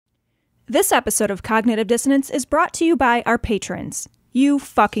This episode of Cognitive Dissonance is brought to you by our patrons. You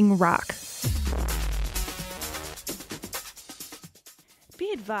fucking rock. Be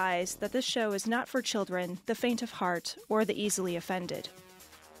advised that this show is not for children, the faint of heart, or the easily offended.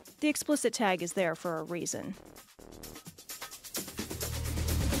 The explicit tag is there for a reason.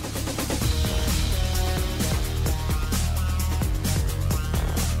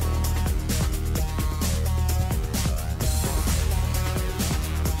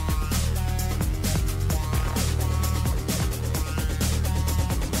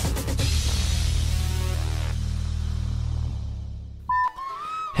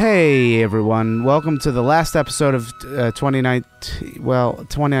 Hey everyone, welcome to the last episode of 2019. Well,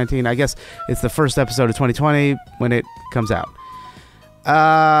 2019, I guess it's the first episode of 2020 when it comes out.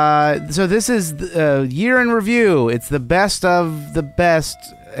 So this is the year in review. It's the best of the best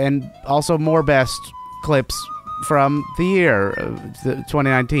and also more best clips from the year,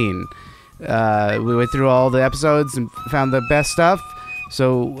 2019. We went through all the episodes and found the best stuff,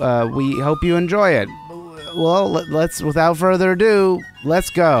 so we hope you enjoy it. Well, let's, without further ado, let's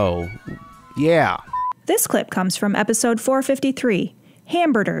go. Yeah. This clip comes from episode 453,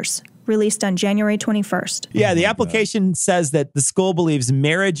 Hamberders, released on January 21st. Yeah, the application says that the school believes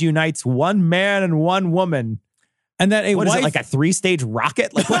marriage unites one man and one woman. And that what is it, like a 3-stage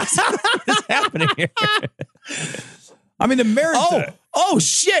rocket? Like, what is happening here? I mean, the marriage... Oh,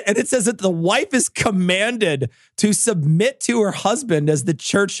 shit. And it says that the wife is commanded to submit to her husband as the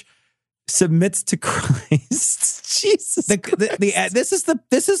church submits to Christ. Jesus. This is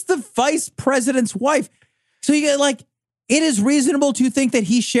the vice president's wife. So you get like, it is reasonable to think that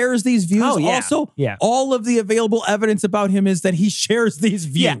he shares these views. Oh, yeah. Also, yeah. All of the available evidence about him is that he shares these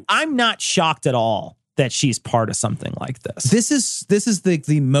views. Yeah, I'm not shocked at all that she's part of something like this. This is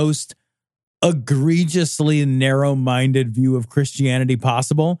the most egregiously narrow-minded view of Christianity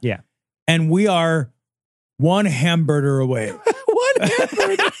possible. Yeah. And we are one hamburger away. One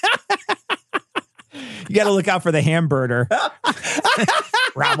hamburger. You got to look out for the hamburger.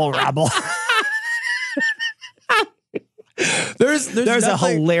 Rabble, rabble. There's a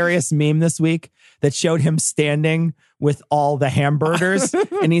hilarious meme this week that showed him standing with all the hamburgers,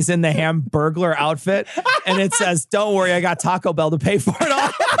 and he's in the Hamburglar outfit, and it says, "Don't worry, I got Taco Bell to pay for it all."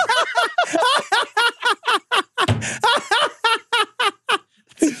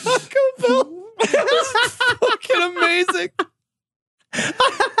 Taco Bell. It's fucking amazing.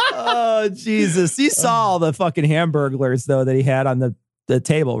 Oh, Jesus. You saw all the fucking Hamburglars, though, that he had on the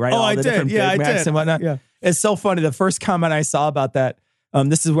table, right? Oh, all I the did. different Yeah, Big I Macs did. and whatnot. Yeah. It's so funny. The first comment I saw about that,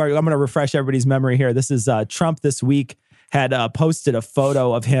 this is where I'm going to refresh everybody's memory here. This is Trump this week had posted a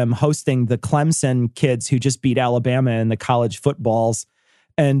photo of him hosting the Clemson kids who just beat Alabama in the college footballs.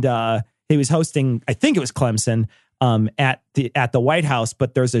 And he was hosting, I think it was Clemson, at the White House,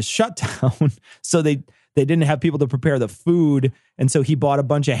 but there's a shutdown. So they didn't have people to prepare the food. And so he bought a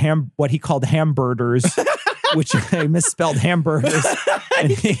bunch of what he called Hamberders, which I misspelled hamburgers.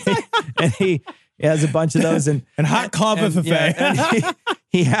 And he has a bunch of those and hot coffee buffet. And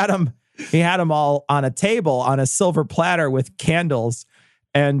he had them all on a table on a silver platter with candles.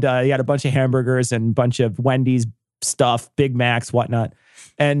 And he had a bunch of hamburgers and a bunch of Wendy's stuff, Big Macs, whatnot.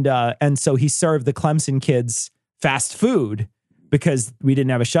 And so he served the Clemson kids fast food because we didn't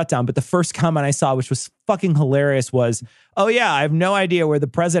have a shutdown. But the first comment I saw, which was fucking hilarious, was, "Oh yeah, I have no idea where the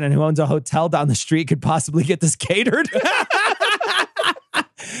president who owns a hotel down the street could possibly get this catered."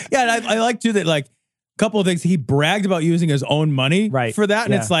 Yeah, and I like too that, like, a couple of things. He bragged about using his own money for that.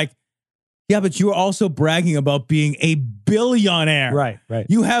 And it's like, yeah, but you are also bragging about being a billionaire. Right.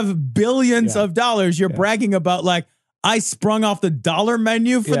 You have billions of dollars. You're bragging about, like, I sprung off the dollar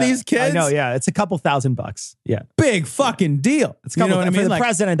menu for these kids. I know, yeah. It's a couple $1,000. Yeah. Big fucking deal. It's you know what I mean? For the like,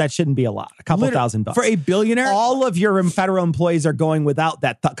 president, that shouldn't be a lot. A couple $1,000. For a billionaire? All of your federal employees are going without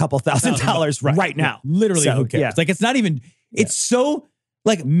that couple $1,000 right now. Literally, So, who cares? yeah. Like, it's not even, it's so,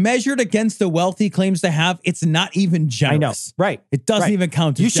 like, measured against the wealth he claims to have, it's not even generous. I know. Right. It doesn't even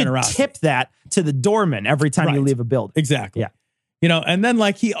count as generosity. You should tip that to the doorman every time you leave a building. Exactly. Yeah. You know, and then,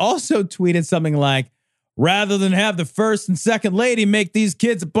 like, he also tweeted something like, "Rather than have the first and second lady make these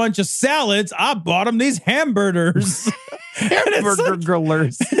kids a bunch of salads, I bought them these hamburgers."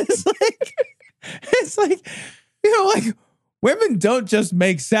 Hamburglers. It's like, you know, like, women don't just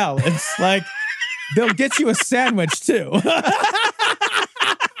make salads. Like, they'll get you a sandwich too.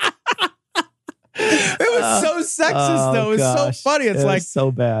 It was so sexist, though. It was so funny. It's like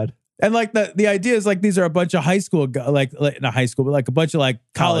so bad. And like the idea is like these are a bunch of high school, like not high school, but like a bunch of like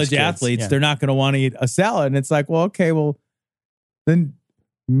college kids, athletes. yeah. They're not going to want to eat a salad. And it's like, well, okay, well, then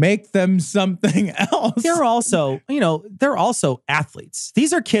make them something else. They're also, they're also athletes.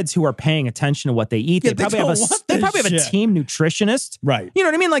 These are kids who are paying attention to what they eat. Yeah, they probably have a team nutritionist. Right. You know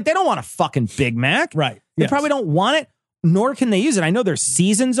what I mean? Like they don't want a fucking Big Mac. Right. They probably don't want it, nor can they use it. I know their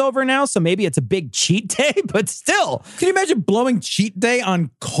season's over now, so maybe it's a big cheat day, but still. Can you imagine blowing cheat day on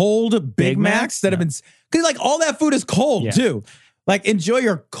cold Big Macs that have been, because like all that food is cold too. Like enjoy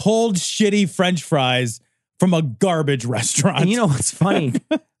your cold, shitty French fries from a garbage restaurant. And you know what's funny?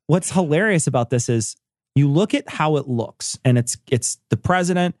 What's hilarious about this is you look at how it looks, and it's the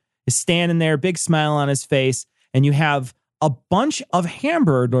president is standing there, big smile on his face, and you have a bunch of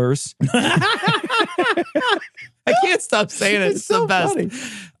Hamberders. I can't stop saying it. It's so the best. Funny.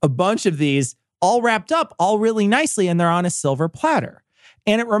 A bunch of these all wrapped up, all really nicely, and they're on a silver platter.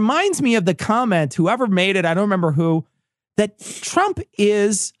 And it reminds me of the comment, whoever made it, I don't remember who, that Trump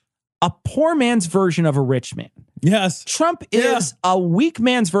is a poor man's version of a rich man. Yes. Trump is a weak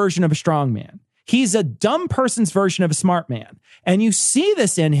man's version of a strong man. He's a dumb person's version of a smart man. And you see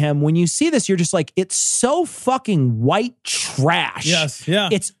this in him. When you see this, you're just like, it's so fucking white trash. Yes. Yeah.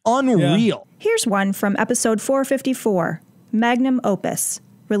 It's unreal. Yeah. Here's one from episode 454, Magnum Opus,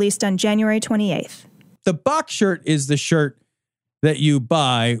 released on January 28th. The box shirt is the shirt that you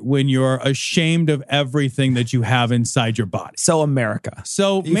buy when you're ashamed of everything that you have inside your body. So America.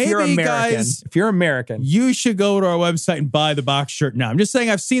 So if you're American, guys, if you're American, you should go to our website and buy the box shirt now. I'm just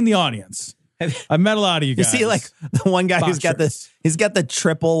saying, I've seen the audience. I've met a lot of you guys. You see, like the one guy who's got he's got the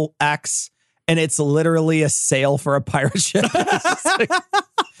triple X, and it's literally a sail for a pirate ship. Like,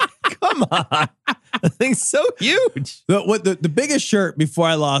 come on, the thing's so huge. The biggest shirt before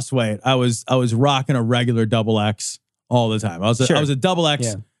I lost weight, I was rocking a regular double X all the time. I was a double X.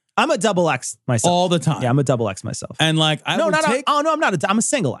 Yeah. I'm a double X myself all the time. Yeah, I'm a double X myself. And like I'm not I'm a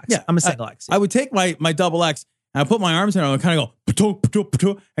single X. Yeah, I'm a single X. I would take my double X and I put my arms in it and I kind of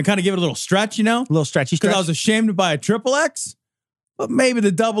go and kind of give it a little stretch, a little stretchy stretch. Because I was ashamed to buy a triple X, but maybe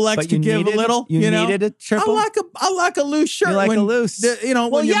the double X could give a little. You needed a triple. I like a loose shirt. You like a loose.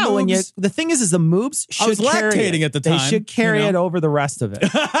 The thing is the moves should I was lactating at the time. They should carry it over the rest of it,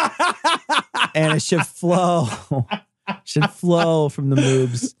 and it should flow. Should flow from the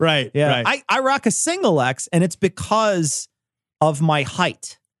moves. Right. Yeah. Right. I rock a single X, and it's because of my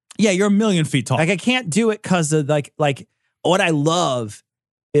height. Yeah, you're 1,000,000 feet tall. Like I can't do it because of like what I love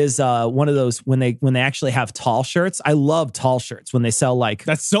is one of those when they actually have tall shirts. I love tall shirts when they sell like.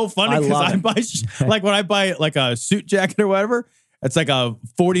 That's so funny because I buy like when I buy like a suit jacket or whatever. It's like a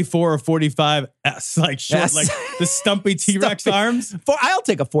 44 or 45 S, like short, like the stumpy T-Rex arms. I'll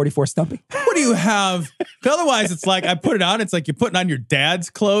take a 44 stumpy. What do you have? Otherwise, it's like I put it on. It's like you're putting on your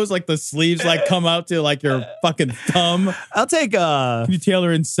dad's clothes, like the sleeves like come out to like your fucking thumb. I'll take a. Can you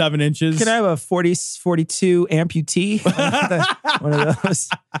tailor in 7 inches? Can I have a 42 amputee? One of those.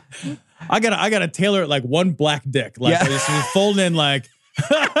 I gotta tailor it like one black dick. Like I just fold in like.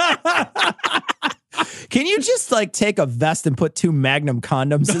 Can you just like take a vest and put 2 Magnum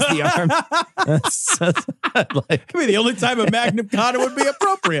condoms as the arm? I mean, the only time a Magnum condom would be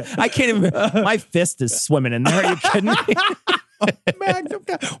appropriate. I can't even. My fist is swimming in there. Are you kidding me? Magnum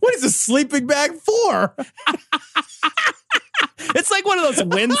condom. What is a sleeping bag for? It's like one of those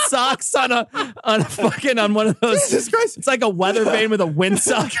wind socks on one of those. Jesus Christ! It's like a weather vane with a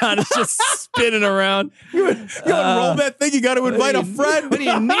windsock on. It's just spinning around. You unroll that thing. You got to invite a friend. What do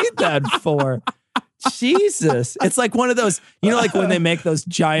you need that for? Jesus. It's like one of those, like when they make those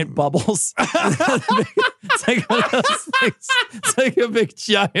giant bubbles. It's like one of those things. It's like a big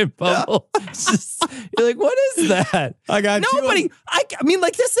giant bubble. It's just, you're like, what is that? I got nobody. I mean,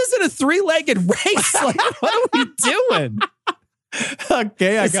 like, this isn't a 3-legged race. Like, what are we doing?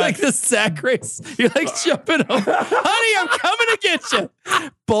 Okay, it's like the sack race. You're like jumping over. Honey, I'm coming to get you.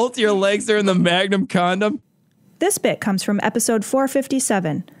 Both your legs are in the Magnum condom. This bit comes from episode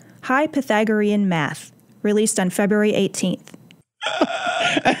 457, High Pythagorean Math, released on February 18th.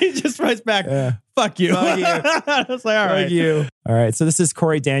 He just writes back, fuck you. Fuck you. I was like, all right. Fuck you. All right, so this is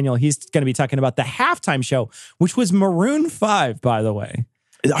Corey Daniel. He's going to be talking about the halftime show, which was Maroon 5, by the way.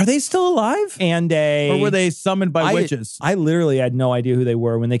 Are they still alive? Or were they summoned by witches? I literally had no idea who they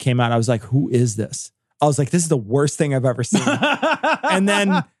were when they came out. I was like, who is this? I was like, this is the worst thing I've ever seen. And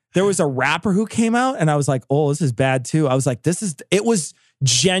then there was a rapper who came out and I was like, oh, this is bad too. I was like, it was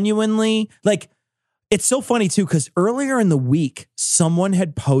genuinely like, it's so funny too, because earlier in the week, someone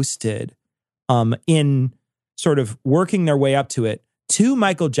had posted in sort of working their way up to it, 2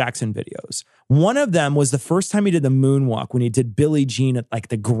 Michael Jackson videos. One of them was the first time he did the moonwalk when he did Billie Jean at like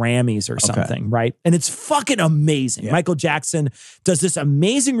the Grammys or something, right? And it's fucking amazing. Yeah. Michael Jackson does this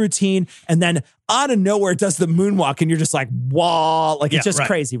amazing routine and then out of nowhere does the moonwalk and you're just like, wow, like it's just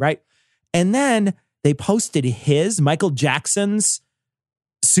crazy, right? And then they posted Michael Jackson's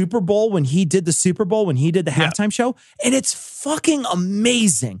Super Bowl when he did the Super Bowl, when he did the halftime show, and it's fucking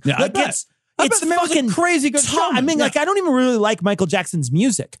amazing. Yeah, like it's fucking crazy good show. I mean, like, I don't even really like Michael Jackson's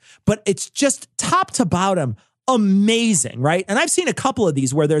music, but it's just top to bottom amazing, right? And I've seen a couple of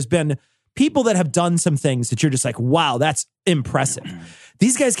these where there's been people that have done some things that you're just like, wow, that's impressive.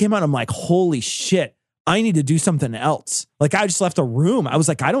 These guys came out, I'm like, holy shit, I need to do something else. Like, I just left a room. I was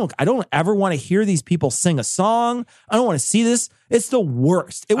like, I don't ever want to hear these people sing a song. I don't want to see this. It's the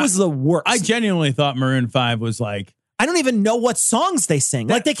worst. It was the worst. I genuinely thought Maroon 5 was like, I don't even know what songs they sing.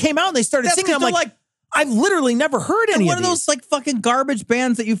 Like, they came out and they started singing. I'm like, I've literally never heard any of these. One of those like fucking garbage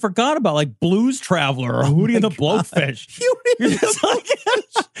bands that you forgot about, like Blues Traveler or Hootie and the Blowfish. You're just like,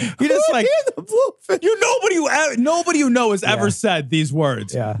 nobody you know has ever said these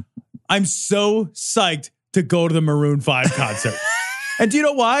words. Yeah. I'm so psyched to go to the Maroon 5 concert. And do you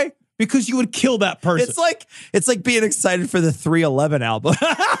know why? Because you would kill that person. It's like being excited for the 311 album.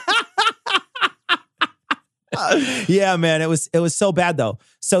 Yeah, man, it was so bad though.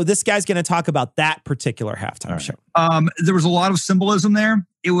 So this guy's going to talk about that particular halftime show. There was a lot of symbolism there.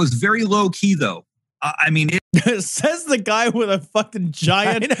 It was very low key though. I mean, it says the guy with a fucking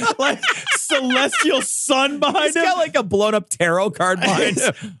giant like celestial sun behind He's him. He's got like a blown up tarot card behind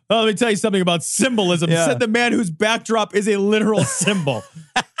him. Well, let me tell you something about symbolism. Yeah. Said the man whose backdrop is a literal symbol.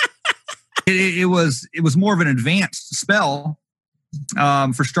 It was more of an advanced spell.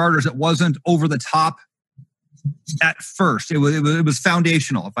 For starters, it wasn't over the top. At first, it was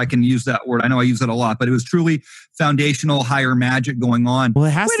foundational, if I can use that word. I know I use it a lot, but it was truly foundational, higher magic going on. Well,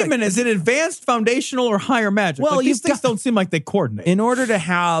 wait a minute, is it advanced, foundational, or higher magic? Well, like, these things don't seem like they coordinate. In order to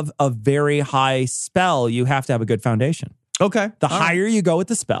have a very high spell, you have to have a good foundation. Okay. The higher you go with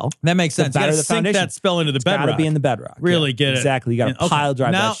the spell, that makes sense. The better the foundation. That spell into the bedrock. Got to be in the bedrock. Really get it. Exactly. You got to pile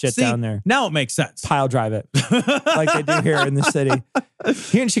drive that shit down there. Now it makes sense. Pile drive it, like they do here in the city.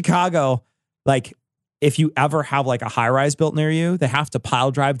 Here in Chicago, like, if you ever have like a high rise built near you, they have to pile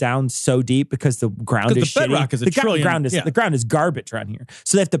drive down so deep because the ground is shitty. Bedrock is a trillion. The ground is garbage around here.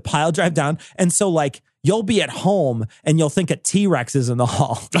 So they have to pile drive down. And so like you'll be at home and you'll think a T-Rex is in the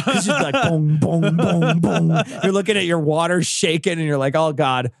hall. It's just like boom, boom, boom, boom. You're looking at your water shaking and you're like, oh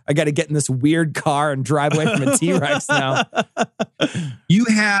God, I got to get in this weird car and drive away from a T-Rex now. You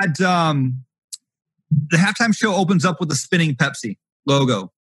had the halftime show opens up with the spinning Pepsi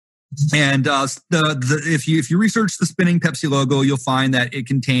logo. And if you research the spinning Pepsi logo, you'll find that it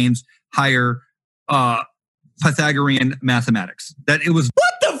contains higher Pythagorean mathematics. That it was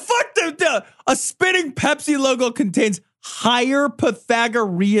what the fuck? A spinning Pepsi logo contains higher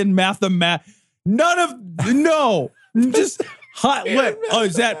Pythagorean mathematics. Just high.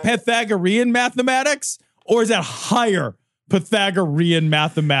 Is that Pythagorean mathematics or is that higher Pythagorean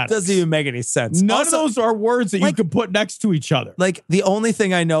mathematics? Doesn't even make any sense. None of those are words that you can put next to each other. Like the only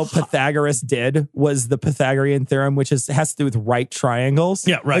thing I know Pythagoras did was the Pythagorean theorem, which has to do with right triangles.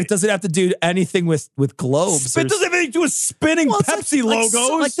 Yeah, right. Like, it doesn't have to do anything with globes. It doesn't have anything to do with spinning Pepsi logos.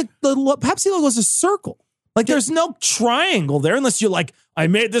 Like the Pepsi logo is a circle. Like there's no triangle there unless you're like, I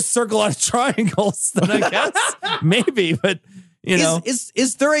made this circle out of triangles. Then I guess maybe, but. You know,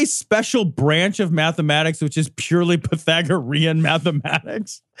 is there a special branch of mathematics which is purely Pythagorean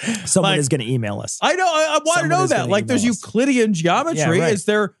mathematics? Someone is going to email us. I know. I want to know that. Like, there's Euclidean geometry. Yeah, right.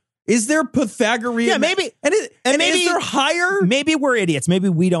 Is there Pythagorean? Yeah, maybe. And maybe is there higher? Maybe we're idiots. Maybe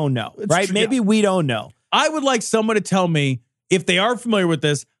we don't know. Right? True. Maybe we don't know. I would like someone to tell me, if they are familiar with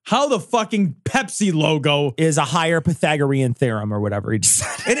this, how the fucking Pepsi logo is a higher Pythagorean theorem or whatever he just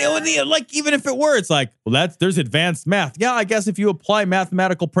said. And like, even if it were, it's like, well, there's advanced math. Yeah, I guess if you apply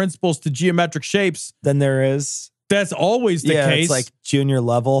mathematical principles to geometric shapes, then there is. That's always the case. It's like junior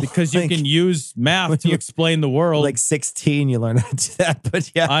level. Because you can use math to explain the world. Like 16, you learn how to do that. But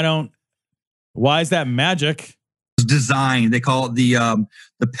yeah. Why is that magic? Design. They call it the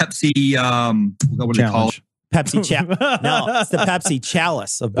Pepsi, what do they call it? Pepsi No, it's the Pepsi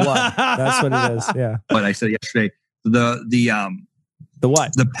chalice of blood. That's what it is. Yeah. What I said yesterday, the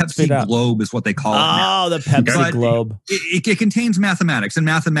what? The Pepsi globe is what they call it. Oh, the Pepsi globe. It contains mathematics, and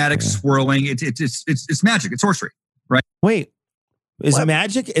mathematics swirling. It's magic. It's sorcery, right? Wait, is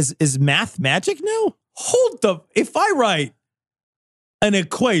magic? Is math magic now? If I write an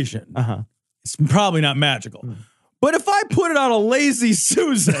equation, it's probably not magical. But if I put it on a Lazy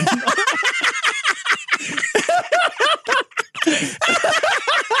Susan.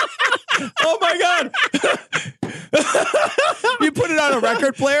 Oh my God. You put it on a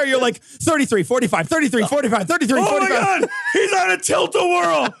record player, you're like 33, 45, 33, 45, 33, 45. Oh my God, he's on a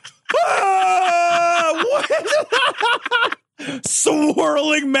tilt-a-whirl. What?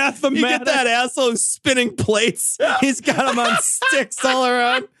 Swirling mathematics. You get that asshole spinning plates. He's got them on sticks all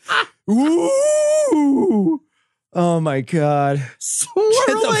around. Ooh. Oh my God. Swirling.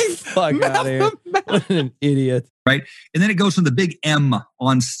 Get the fuck out of here. What an idiot. Right. And then it goes from the big M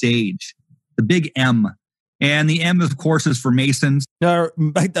on stage. The big M. And the M, of course, is for Masons. The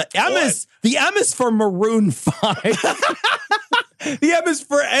M is for Maroon 5. The M is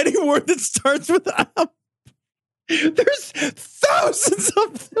for any word that starts with M. There's thousands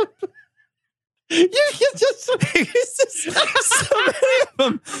of them. You just so many of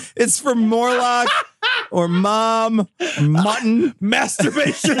them. It's for Morlock or Mom, Mutton,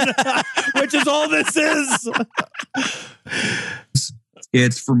 masturbation, which is all this is.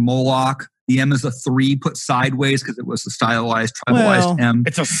 It's for Moloch. The M is a 3 put sideways because it was a stylized, tribalized M.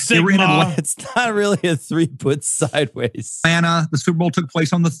 It's a sigma. It's not really a 3 put sideways. Atlanta, the Super Bowl took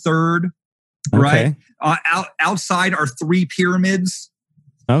place on the 3rd. Okay. Right. Outside are 3 pyramids.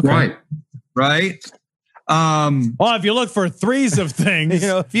 Okay. Right. Well, if you look for threes of things,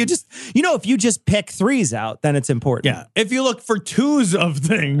 if you just pick threes out, then it's important. Yeah. If you look for twos of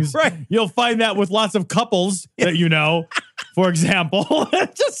things, right, you'll find that with lots of couples that you know. For example,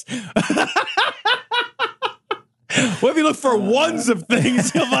 just what if you look for ones of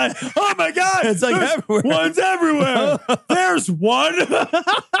things? You'll find, oh my God, it's like everywhere. Ones everywhere. There's one.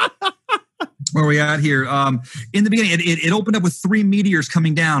 Where are we at here? In the beginning, it opened up with 3 meteors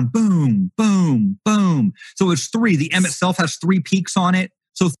coming down. Boom, boom, boom. So it's 3. The M itself has 3 peaks on it.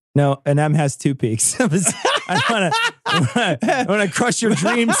 So no, an M has 2 peaks. I want to crush your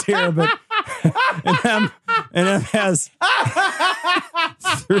dreams here, but an M has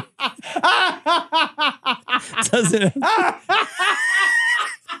 3.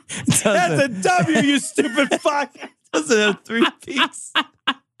 That's a W, you stupid fuck. Doesn't have 3 peaks.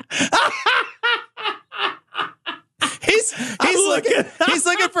 He's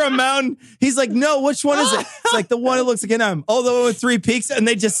looking for a mountain. He's like, no, which one is it? It's like the one that looks like an M. Oh, the one with 3 peaks, and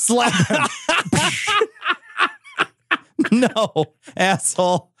they just slap him. No,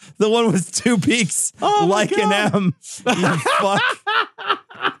 asshole. The one with 2 peaks, like an M. You fuck.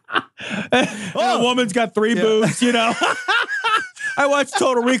 A woman's got 3 boobs, I watch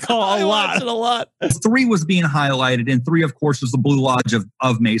Total Recall a lot. I watch it a lot. 3 was being highlighted, and 3, of course, is the Blue Lodge of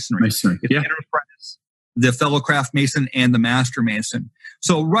Masonry. Yeah. The fellow craft Mason and the Master Mason.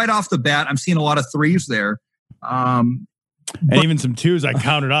 So right off the bat, I'm seeing a lot of 3s there. And even some 2s I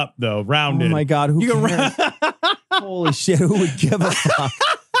counted up, though, rounded. Oh, my God. Who cares? Holy shit. Who would give a fuck?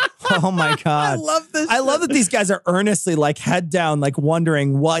 Oh, my God. I love this. I love that these guys are earnestly, like, head down, like,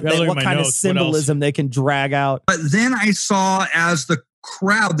 wondering what kind of symbolism they can drag out. But then I saw as the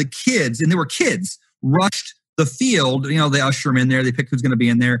crowd, the kids, and they were kids, rushed the field. They usher them in there. They pick who's going to be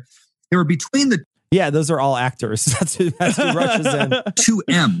in there. They were between the... Yeah, those are all actors. That's who rushes in. 2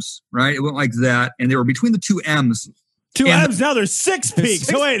 M's, right? It went like that. And they were between the 2 M's. 2 M's, now there's 6 peaks.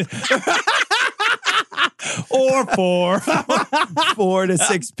 So wait. Or 4. 4 to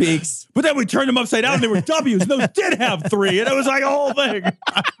 6 peaks. But then we turned them upside down and they were W's. And those did have 3. And it was like a whole thing.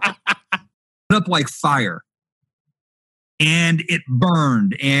 Up like fire. And it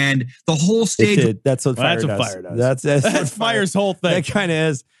burned. And the whole stage. It did. That's what fire does. Fire does. That's fire's whole thing. That kind of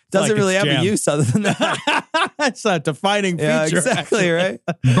is. Doesn't really have a use other than that. That's a defining feature. Yeah, exactly, right?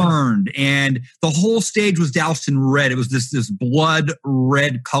 Burned. And the whole stage was doused in red. It was this blood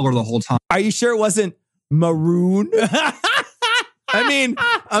red color the whole time. Are you sure it wasn't maroon? I mean,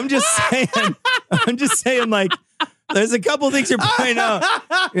 I'm just saying, like, there's a couple things you're pointing out.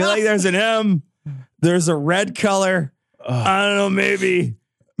 You're like, there's an M, there's a red color. I don't know,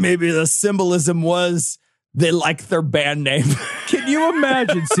 maybe the symbolism was they like their band name. Can you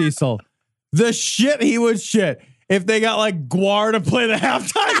imagine, Cecil, the shit he would shit if they got like Guar to play the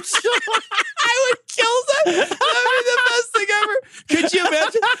halftime show? I would kill them. That would be the best thing ever. Could you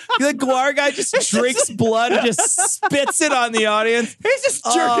imagine? The Guar guy just drinks blood and just spits it on the audience. He's just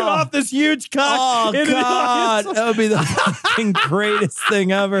jerking off this huge cock. Oh, into God. The audience. That would be the fucking greatest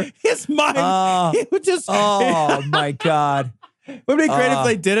thing ever. His mind. He would just. Oh, my God. It would be great if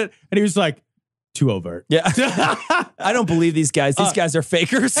they did it and he was like, too overt. Yeah. I don't believe these guys. These guys are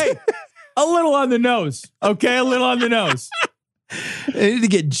fakers. Hey, a little on the nose. Okay, a little on the nose. They need to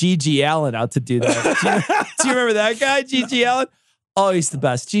get G.G. Allen out to do that. Do you remember that guy, G.G. Allen? Oh, he's the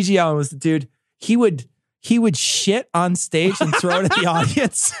best. G.G. Allen was the dude. He would shit on stage and throw it at the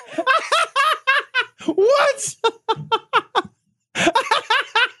audience. What?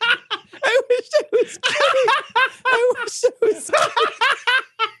 wish it was kidding. I wish it was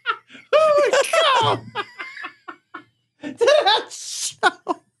Oh my God. that show.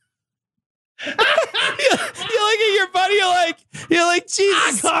 You look at your buddy, you're like, Jesus,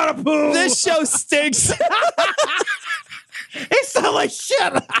 I caught a poo. this show stinks. It sounds like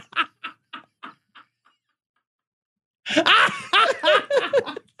shit.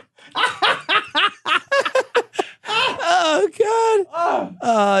 Oh, God.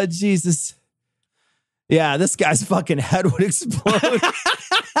 Oh, Jesus. Yeah, this guy's fucking head would explode.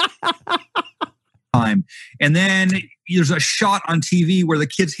 Time. And then there's a shot on TV where the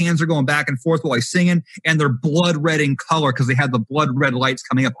kids' hands are going back and forth while he's singing, and they're blood red in color because they have the blood red lights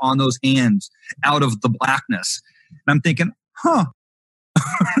coming up on those hands out of the blackness. And I'm thinking,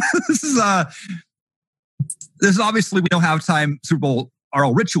 this is obviously, we know halftime Super Bowl are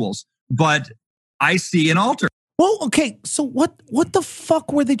all rituals, but I see an altar. Well, okay, so what the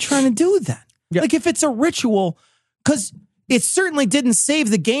fuck were they trying to do then? Yeah. Like, if it's a ritual, because it certainly didn't save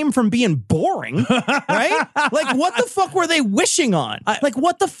the game from being boring, right? Like, what the fuck were they wishing on? Like,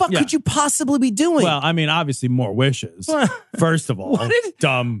 what the fuck could you possibly be doing? Well, I mean, obviously more wishes. First of all,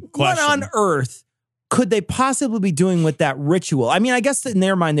 dumb question. What on earth could they possibly be doing with that ritual? I mean, I guess in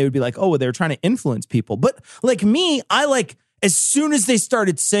their mind, they would be like, oh, they were trying to influence people. But like me, as soon as they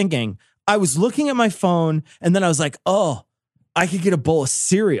started singing, I was looking at my phone and then I was like, oh, I could get a bowl of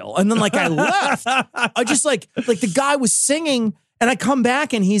cereal. And then I left. I just like the guy was singing and I come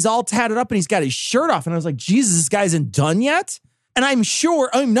back and he's all tatted up and he's got his shirt off. And I was like, Jesus, this guy isn't done yet. And I'm sure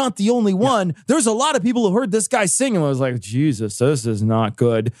I'm not the only one. Yeah. There's a lot of people who heard this guy sing and I was like, Jesus, this is not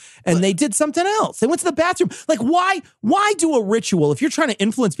good. And they did something else. They went to the bathroom. Like, why do a ritual? If you're trying to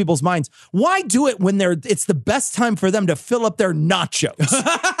influence people's minds, why do it when it's the best time for them to fill up their nachos,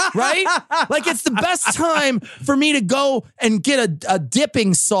 right? Like, it's the best time for me to go and get a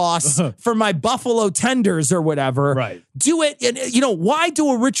dipping sauce for my buffalo tenders or whatever. Right. Do it. And, why do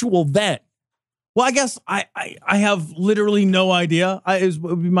a ritual then? Well, I guess I have literally no idea.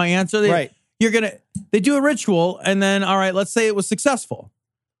 Would be my answer. Right. They do a ritual and then, all right, let's say it was successful.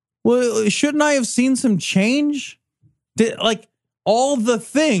 Well, shouldn't I have seen some change? All the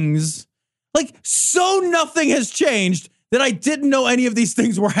things, so nothing has changed that I didn't know any of these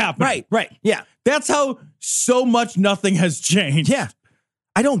things were happening. Right. Yeah. That's how so much nothing has changed. Yeah.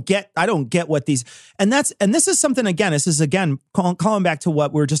 I don't get what these, and this is something, again, calling back to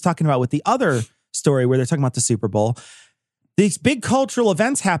what we were just talking about with the other story where they're talking about the Super Bowl. These big cultural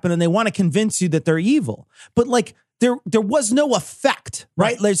events happen and they want to convince you that they're evil. But there was no effect,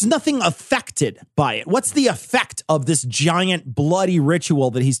 right? There's nothing affected by it. What's the effect of this giant bloody ritual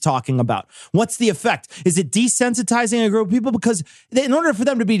that he's talking about? What's the effect? Is it desensitizing a group of people? Because in order for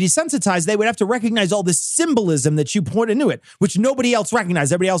them to be desensitized, they would have to recognize all this symbolism that you put into it, which nobody else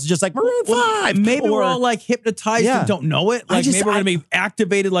recognized. Everybody else is just like, Maroon 5. Maybe we're all hypnotized and don't know it. Maybe we're going to be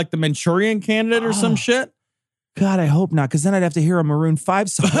activated like the Manchurian Candidate or some shit. God, I hope not, because then I'd have to hear a Maroon 5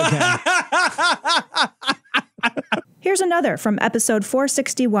 song again. Here's another from episode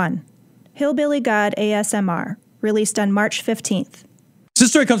 461, Hillbilly God ASMR, released on March 15th. This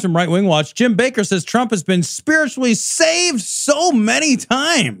story comes from Right Wing Watch. Jim Baker says Trump has been spiritually saved so many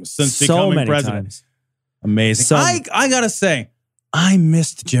times since becoming president. Times. Amazing. I gotta say, I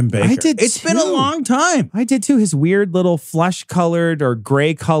missed Jim Baker. I did. It's been a long time. I did too. His weird little flesh-colored or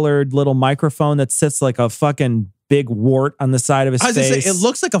gray-colored little microphone that sits like a fucking big wart on the side of his face. Say, it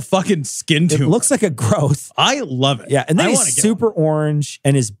looks like a fucking skin tumor. It looks like a growth. I love it. Yeah, and then he's super orange,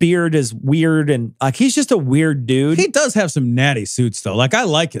 and his beard is weird, and he's just a weird dude. He does have some natty suits, though. I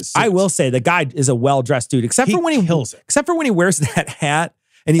like his suits. I will say the guy is a well-dressed dude, except for when he wears that hat,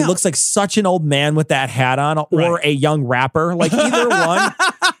 and he looks like such an old man with that hat on, or a young rapper. Either one.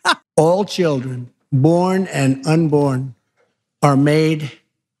 All children, born and unborn, are made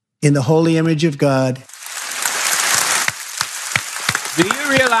in the holy image of God. Do you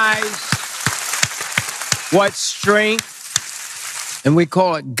realize what strength, and we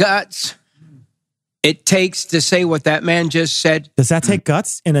call it guts, it takes to say what that man just said? Does that take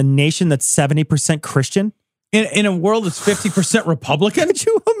guts in a nation that's 70% Christian? In a world that's 50% Republican? Could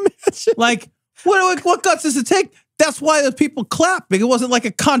you imagine? What guts does it take? That's why the people clap. It wasn't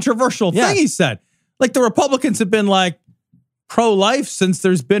a controversial thing he said. The Republicans have been pro-life since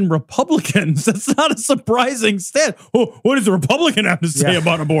there's been Republicans. That's not a surprising stand. Oh, what does the Republican have to say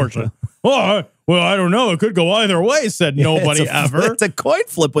about abortion? Well, I don't know. It could go either way, said nobody ever. It's a coin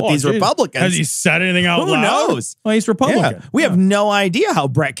flip with these Republicans. Has he said anything out loud? Who knows? Well, he's Republican. Yeah. We have no idea how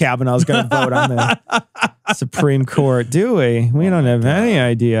Brett Kavanaugh's going to vote on the Supreme Court, do we? We don't have any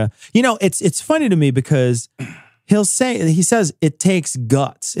idea. It's funny to me because he says it takes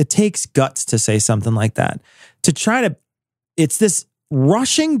guts. It takes guts to say something like that. It's this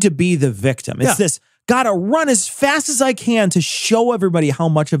rushing to be the victim. It's this, gotta run as fast as I can to show everybody how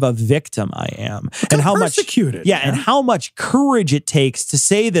much of a victim I am. And how persecuted. And how much courage it takes to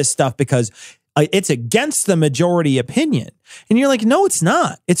say this stuff because it's against the majority opinion. And you're like, no, it's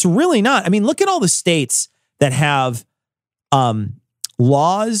not. It's really not. I mean, look at all the states that have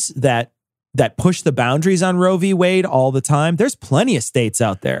laws that push the boundaries on Roe v. Wade all the time. There's plenty of states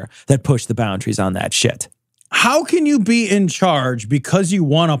out there that push the boundaries on that shit. How can you be in charge because you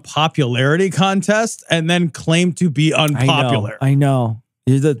won a popularity contest and then claim to be unpopular? I know.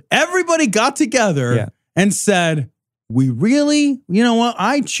 Everybody got together and said, we really, you know what?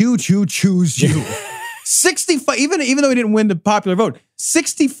 I choose you. 65, even though he didn't win the popular vote,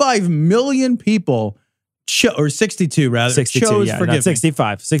 65 million people or 62 rather 62, chose yeah, forgive me.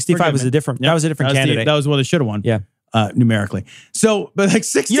 65. 65 was a different. That was a different candidate. That was what they should have won. Yeah. Numerically. So, but like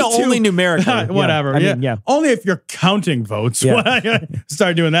 62. Only numerically. Whatever. I mean, Only if you're counting votes. Yeah.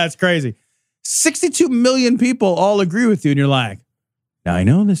 Start doing that. It's crazy. 62 million people all agree with you. And you're like, now I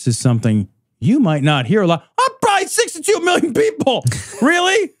know this is something you might not hear a lot. I'm probably 62 million people.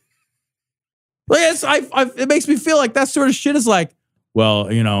 Really? Like it makes me feel like that sort of shit is like,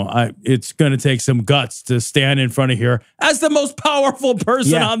 well, you know, it's going to take some guts to stand in front of here as the most powerful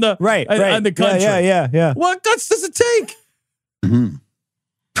person on the on the country. Yeah. What guts does it take? Mm-hmm.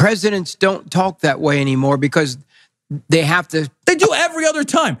 Presidents don't talk that way anymore because they have to. They do every other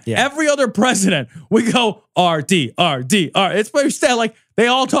time. Yeah. Every other president, we go RD. It's where you stand like they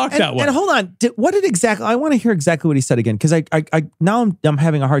all talk that way. And hold on, what did exactly? I want to hear exactly what he said again because I now I'm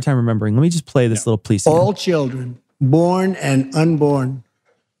having a hard time remembering. Let me just play this little piece again. All children, born and unborn,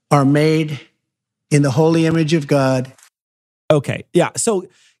 are made in the holy image of God. Okay. Yeah. So,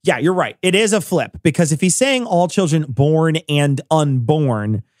 yeah, you're right. It is a flip because if he's saying all children born and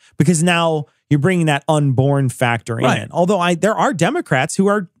unborn, because now you're bringing that unborn factor in. Although there are Democrats who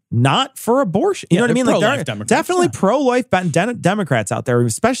are not for abortion. You know what I mean? Like there are definitely pro-life Democrats out there,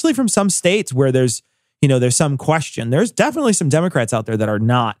 especially from some states where there's some question. There's definitely some Democrats out there that are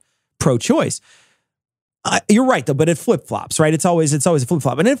not pro-choice. You're right, though, but it flip-flops, right? It's always a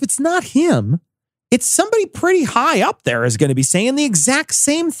flip-flop. And if it's not him, it's somebody pretty high up there is going to be saying the exact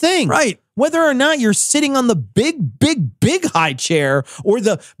same thing. Right. Whether or not you're sitting on the big high chair or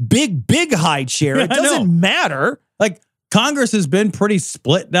the big high chair, it doesn't matter. Like, Congress has been pretty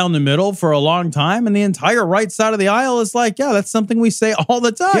split down the middle for a long time, and the entire right side of the aisle is like, yeah, that's something we say all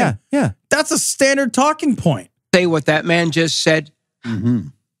the time. Yeah. That's a standard talking point. Say what that man just said. Mm-hmm.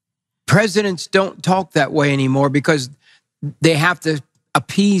 Presidents don't talk that way anymore because they have to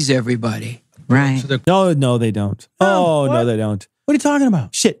appease everybody. Right. No, they don't. No, they don't. What are you talking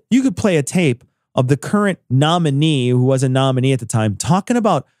about? Shit, you could play a tape of the current nominee, who was a nominee at the time, talking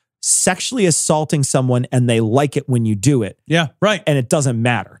about sexually assaulting someone and they like it when you do it. Yeah, right. And it doesn't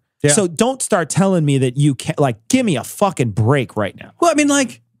matter. Yeah. So don't start telling me that you can't, like, give me a fucking break right now. Well, I mean,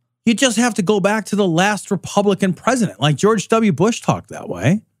 like, you just have to go back to the last Republican president. Like, George W. Bush talked that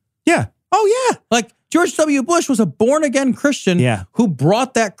way. Yeah. Oh, yeah. Like, George W. Bush was a born-again Christian who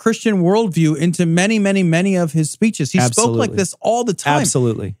brought that Christian worldview into many, many, many of his speeches. He spoke like this all the time.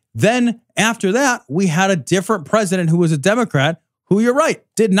 Absolutely. Then, after that, we had a different president who was a Democrat who, you're right,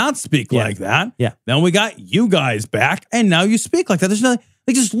 did not speak like that. Yeah. Then we got you guys back, and now you speak like that. There's nothing,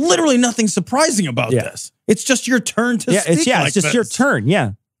 like, just literally nothing surprising about this. It's just your turn to speak it's just your turn.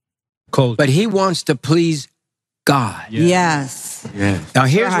 Yeah. Cold. But he wants to please God. Yes. Now,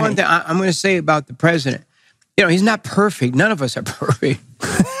 here's one thing I'm going to say about the president. You know, he's not perfect. None of us are perfect.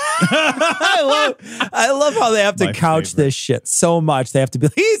 I love how they have to couch this shit so much. They have to be,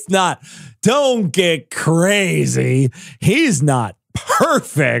 he's not, don't get crazy. He's not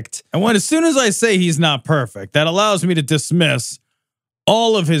perfect. And as soon as I say he's not perfect, that allows me to dismiss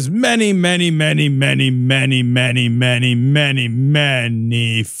all of his many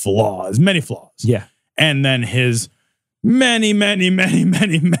flaws. Many flaws. Yeah. And then his many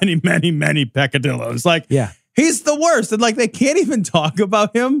peccadillos. Like, he's the worst. And like, they can't even talk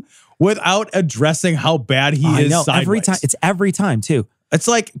about him without addressing how bad he is. Sideways. Every time. It's every time too. It's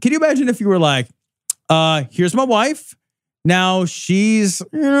like, can you imagine if you were like, here's my wife. Now she's,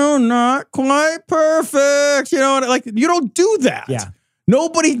 not quite perfect. Like, you don't do that. Yeah.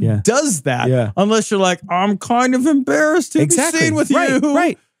 Nobody does that unless you're like, I'm kind of embarrassed to be seen with you.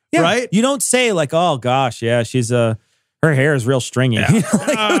 Right. Yeah. Right. You don't say like, oh gosh, yeah, she's her hair is real stringy. Yeah. Who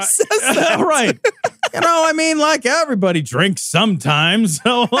says that? Right. I mean, like, everybody drinks sometimes.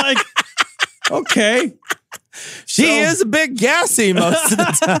 So like, okay. She is a bit gassy most of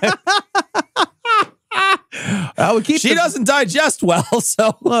the time. She doesn't digest well,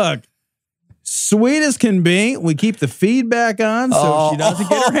 so look. Sweet as can be. We keep the feedback on so she doesn't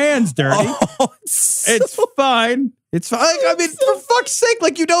get her hands dirty. It's fine. It's fine. I mean, for fuck's sake,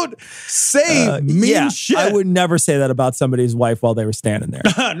 like you don't say mean shit. I would never say that about somebody's wife while they were standing there.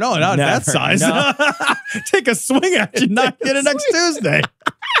 No, not that size. No. Take a swing at you, not get it next Tuesday.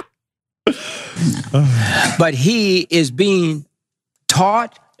 But he is being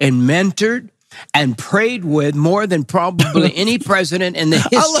taught and mentored and prayed with more than probably any president in the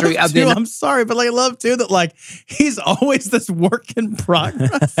history of the... I'm sorry, but I love too that like he's always this work in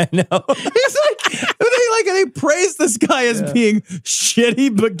progress. I know. He's they praise this guy as being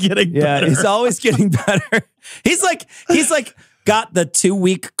shitty but getting better. He's always getting better. He's like got the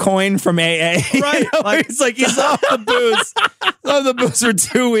 2-week coin from AA. Right. He's off the booze. Off the booze for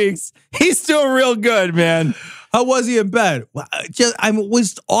 2 weeks. He's doing real good, man. How was he in bed? Well, it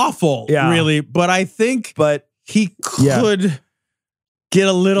was awful, really. But I think he could get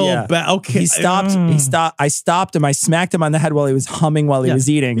a little better. Okay. He stopped. I stopped him. I smacked him on the head while he was humming while he was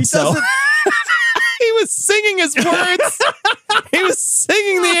eating. He was singing his words. He was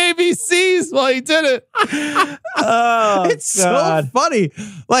singing the ABCs while he did it. Oh, it's God. So funny.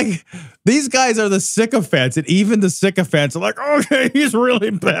 Like, these guys are the sycophants, and even the sycophants are like, okay, he's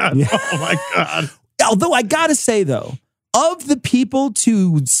really bad. Yeah. Oh, my God. Although I gotta say, though, of the people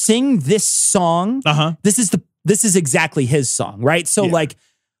to sing this song, this is exactly his song, right? So, like,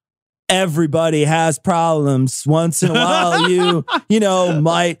 everybody has problems. Once in a while, you know,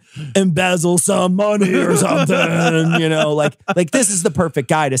 might embezzle some money or something. You know, like this is the perfect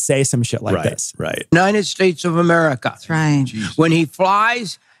guy to say some shit like this. Right. United States of America. That's right. Jeez. When he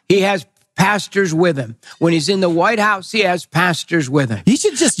flies, he has pastors with him. When he's in the White House, he has pastors with him. He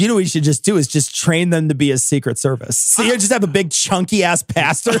should just, what you should just do is just train them to be his Secret Service. So you just have a big chunky ass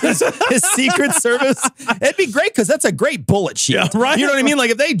pastor, his Secret Service. It'd be great because that's a great bullet shield. Yeah, right? You know what I mean?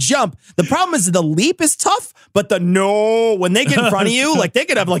 Like if they jump, the problem is the leap is tough, but when they get in front of you, like they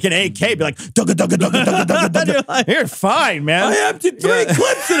could have like an AK, be like, dugga, dugga, dugga, dugga, dugga, dugga. You're fine, man. I emptied 3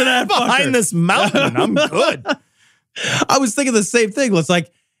 clips into that behind this mountain. I'm good. I was thinking the same thing. It's like,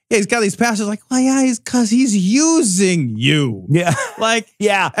 he's got these pastors like, well, yeah, because he's using you. Yeah. Like,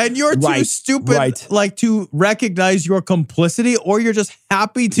 and you're too stupid, like, to recognize your complicity, or you're just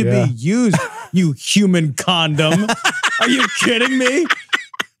happy to be used, you human condom. Are you kidding me?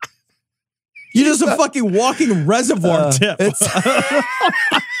 You're just a fucking walking reservoir tip.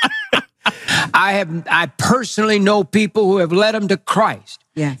 I personally know people who have led him to Christ.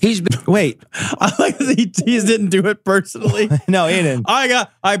 Yeah. Wait. I like that he didn't do it personally. No, he didn't.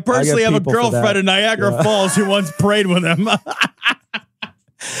 I personally have a girlfriend in Niagara Falls who once prayed with him.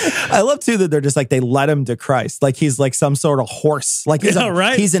 I love too that they're just like they led him to Christ, like he's like some sort of horse, like he's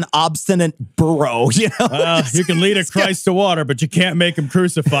he's an obstinate burro. You know, you can lead a Christ to water, but you can't make him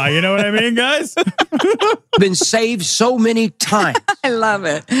crucify. You know what I mean, guys? Been saved so many times. I love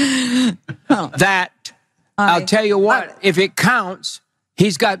it. That I'll tell you what, if it counts,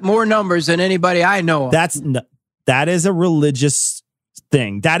 he's got more numbers than anybody I know of. That is a religious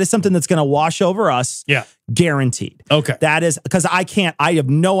thing. That is something that's going to wash over us. Yeah. Guaranteed. Okay. That is because I have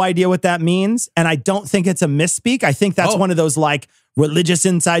no idea what that means. And I don't think it's a misspeak. I think that's one of those like religious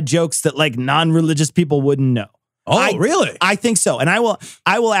inside jokes that like non-religious people wouldn't know. Oh, really? I think so. And I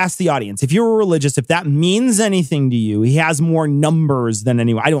will ask the audience, if you're religious, if that means anything to you, he has more numbers than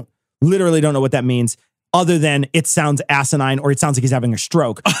anyone. I literally don't know what that means. Other than it sounds asinine or it sounds like he's having a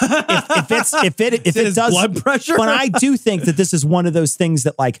stroke. If it does blood pressure. But I do think that this is one of those things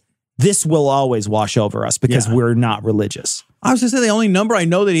that like this will always wash over us because we're not religious. I was gonna say the only number I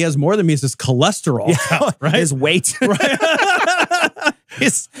know that he has more than me is his cholesterol count, right? His weight. Right.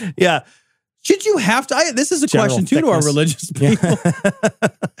 Should you have to? This is a question too to our religious people.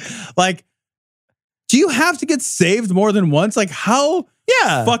 Like, do you have to get saved more than once? Like how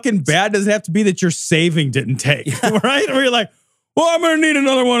fucking bad does it have to be that your saving didn't take? Right? Or you're like, well, I'm going to need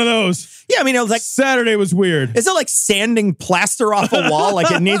another one of those. Yeah, I mean, it was like Saturday was weird. Is it like sanding plaster off a wall? Like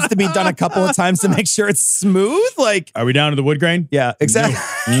it needs to be done a couple of times to make sure it's smooth? Like, are we down to the wood grain? Yeah, exactly.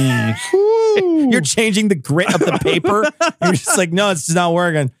 You're changing the grit of the paper. You're just like, no, it's just not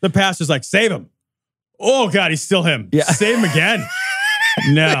working. The pastor's like, save him. Oh, God, he's still him. Yeah. Save him again.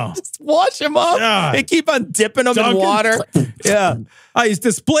 No. Just wash him up. Yeah. They keep on dipping him in water. Yeah. He's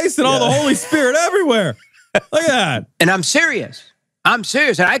displacing all the Holy Spirit everywhere. Look at that. And I'm serious. And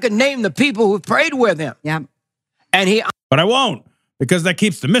I could name the people who prayed with him. Yeah. And but I won't, because that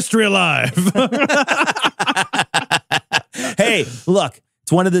keeps the mystery alive. Hey, look,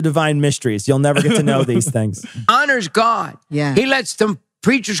 it's one of the divine mysteries. You'll never get to know these things. Honors God. Yeah. He lets them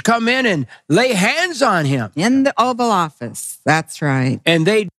preachers come in and lay hands on him. In the Oval Office. That's right. And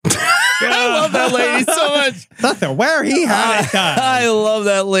they... I love that lady so much. Nothing where he had it done. I love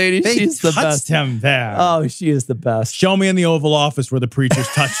that lady. They She's the touched best. him there. Oh, she is the best. Show me in the Oval Office where the preachers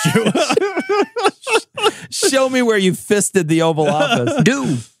touched you. Show me where you fisted the Oval Office.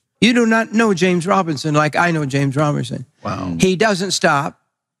 Dude, you do not know James Robinson like I know James Robinson. Wow. He doesn't stop.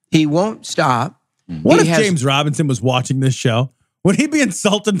 He won't stop. What He if has- James Robinson was watching this show? Would he be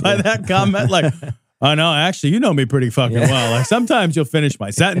insulted by that comment? Like, oh, no, actually, you know me pretty fucking well. Like, sometimes you'll finish my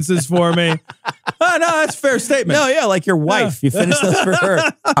sentences for me. Oh, no, that's a fair statement. No, yeah, like your wife. You finished those for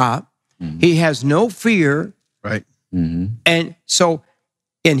her. He has no fear. Right. And so,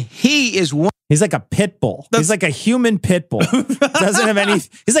 and he is one. He's like a pit bull. He's like a human pit bull. Doesn't have any.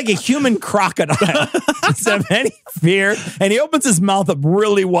 He's like a human crocodile. Doesn't have any fear, and he opens his mouth up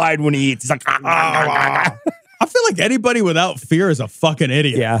really wide when he eats. He's like, I feel like anybody without fear is a fucking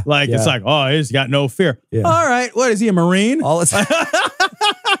idiot. Yeah, Like, yeah. it's like, oh, he's got no fear. Yeah. All right. What is he, a Marine? all his.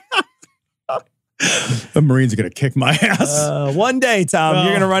 The Marines are going to kick my ass. One day, Tom, Well,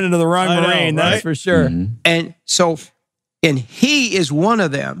 you're gonna run into the wrong I know, Marine. right? That's for sure. And so, and he is one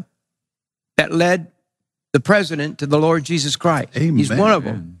of them that led the president to the Lord Jesus Christ. He's one of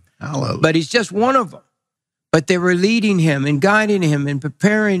them. Hallelujah. But he's just one of them. But they were leading him and guiding him and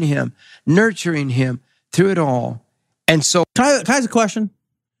preparing him, nurturing him through it all. And so, Can I ask a question?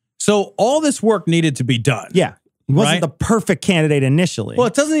 So all this work needed to be done. Yeah, he wasn't Right? the perfect candidate initially. Well,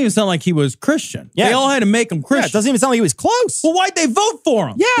 it doesn't even sound like he was Christian. Yeah. They all had to make him yeah, Christian. it doesn't even sound like he was close. Well, why'd they vote for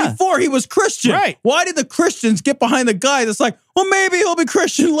him? Yeah. Before he was Christian. Right. Why did the Christians get behind the guy that's like, well, maybe he'll be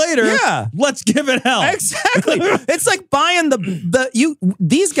Christian later. Yeah. Let's give it hell. Exactly. It's like buying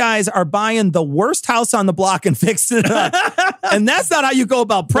these guys are buying the worst house on the block and fixing it up. And that's not how you go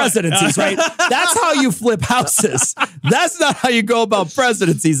about presidencies, right? That's how you flip houses. That's not how you go about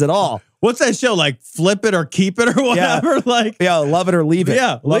presidencies at all. What's that show? Like Flip It or Keep It or whatever? Like, Yeah, love it or leave it.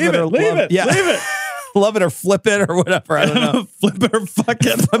 yeah, Love leave it, or leave it, yeah. leave it. Love it or flip it or whatever. I don't know. Flip it or fuck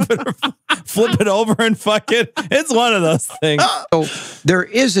it. Flip it over and fuck it. It's one of those things. so there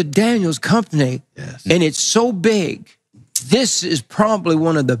is a Daniel's company, and it's so big. This is probably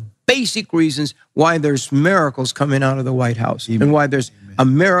one of the basic reasons why there's miracles coming out of the White House and why there's a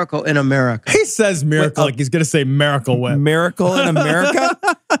miracle in America. He says miracle like he's going to say Miracle Whip. Miracle in America?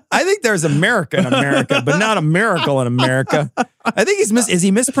 I think there's America in America, but not a miracle in America. I think is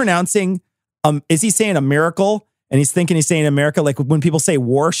he mispronouncing? Is he saying a miracle and he's thinking he's saying America? Like when people say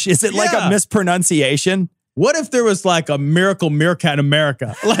warsh, is it like a Yeah. mispronunciation? What if there was like a miracle meerkat in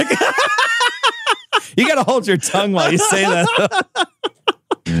America? Like, You got to hold your tongue while you say that.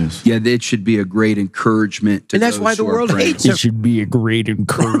 Yeah, it should be a great encouragement to And that's those why the who are world praying. hates him. should be a great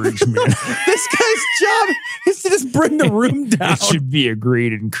encouragement. this guy's job is to just bring the room down. be a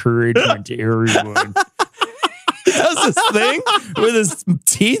great encouragement to everyone. He does this thing with his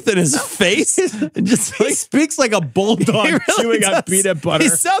teeth and his face, and just He speaks like a bulldog He really chewing on does. peanut butter. He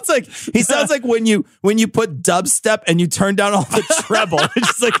sounds like when you put dubstep and you turn down all the treble. It's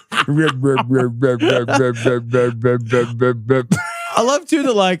just like I love too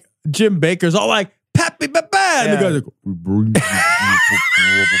that like Jim Baker's all like Pappy Papa, and the guy's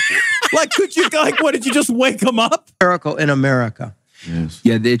like could you what did you just wake him up? Miracle in America.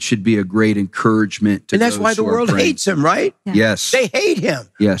 Yeah, it should be a great encouragement to And that's those why the who are world praying. hates him, right? Yes. They hate him.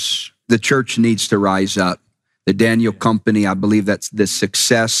 Yes. The church needs to rise up. The Daniel Company, I believe that's the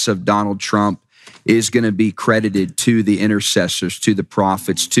success of Donald Trump is going to be credited to the intercessors, to the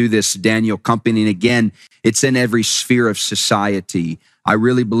prophets, to this Daniel Company. And again, it's in every sphere of society. I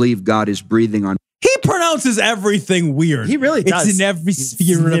really believe God is breathing on. He pronounces everything weird. He really does. It's in every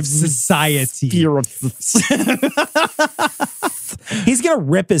sphere of society. He's gonna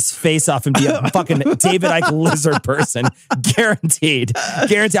rip his face off and be a fucking David Icke lizard person, guaranteed.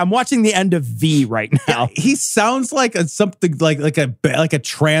 I'm watching the end of V right now. He sounds like something like a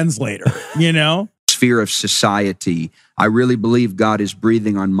translator, you know? Sphere of society. I really believe God is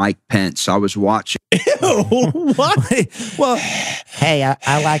breathing on Mike Pence. I was watching. What? Well, hey,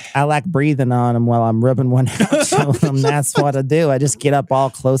 I like breathing on him while I'm rubbing one out to him. That's what I do. I just get up all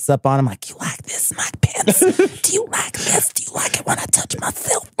close up on him, like, you like this, Mike Pence? Do you like this? Do you like it when I touch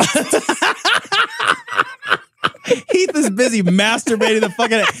myself? Heath is busy masturbating the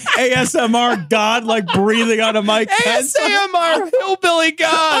fucking ASMR god, like breathing on a mic. ASMR hillbilly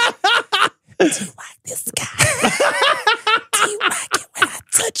god. Do you like this guy? Do you like it when I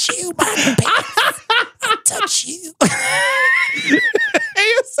touch you, Mike Pence? I touch you.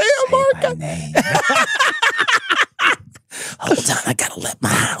 ASMR god. Hold on, I gotta let my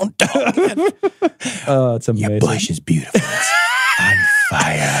hound dog in. Oh, it's amazing. Your bush is beautiful. I'm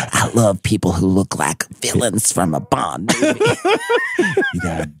fire. I love people who look like villains from a Bond movie. You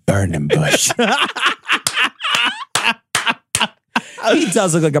got a burning bush. He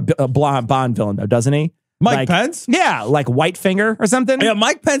does look like a blonde Bond villain, though, doesn't he? Mike Pence? Yeah, like Whitefinger or something. Yeah,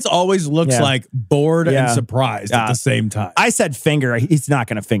 Mike Pence always looks like bored and surprised at the same time. I said finger. He's not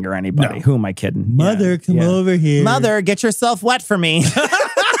going to finger anybody. No. Who am I kidding? Mother, come over here. Mother, get yourself wet for me.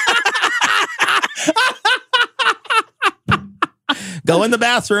 Go in the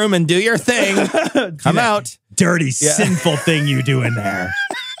bathroom and do your thing. Come out. Dirty, sinful thing you do in there.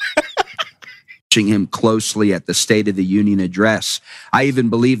 Him closely at the State of the Union address. I even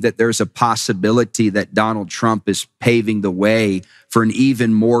believe that there's a possibility that Donald Trump is paving the way for an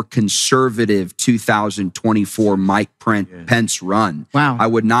even more conservative 2024 Mike Pence run. Wow. I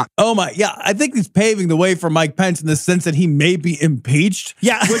would not. Oh my, yeah. I think he's paving the way for Mike Pence in the sense that he may be impeached.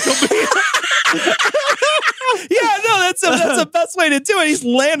 Yeah. Which will be. Yeah, no, that's the best way to do it. He's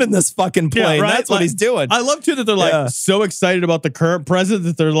landing this fucking plane. Yeah, right? That's what he's doing. I love too that they're like so excited about the current president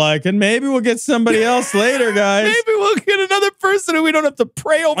that they're like, and maybe we'll get somebody else later, guys. Maybe we'll get another person who we don't have to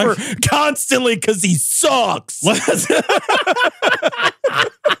pray over constantly because he sucks.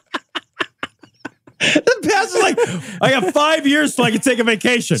 The past is like, I got 5 years so I can take a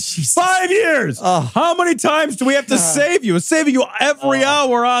vacation. Jesus. 5 years. How many times do we have to save you? It's saving you every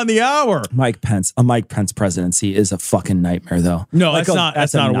hour on the hour. A Mike Pence presidency is a fucking nightmare, though. No,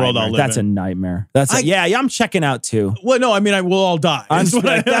 that's not a world I'll live That's in. a nightmare. Yeah, I'm checking out too. Well, no, I mean, we'll all die. I'm just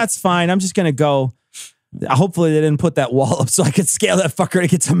like, that's fine. I'm just gonna go. Hopefully they didn't put that wall up so I could scale that fucker to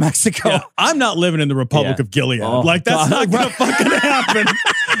get to Mexico. Yeah, I'm not living in the Republic of Gilead. Like, that's not going to fucking happen.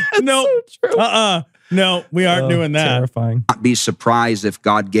 No. So true. No, we aren't doing that. Terrifying. Not be surprised if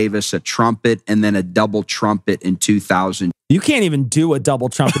God gave us a trumpet and then a double trumpet in 2000. You can't even do a double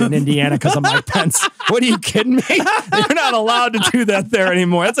trumpet in Indiana because of Mike Pence. What are you kidding me? You're not allowed to do that there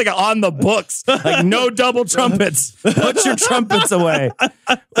anymore. That's like on the books. Like, no double trumpets. Put your trumpets away.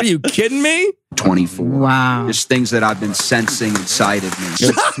 What are you kidding me? 24. Wow. Just things that I've been sensing inside of me.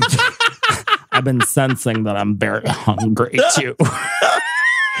 I've been sensing that I'm very hungry too.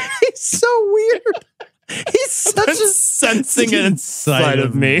 He's so weird. He's such a sensing inside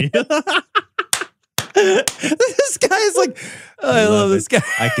of me. This guy is like, I love this guy.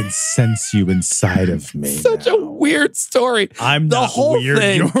 I can sense you inside of me. Such a weird story. I'm the not whole weird.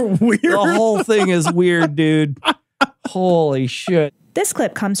 thing. You're weird. The whole thing is weird, dude. Holy shit. This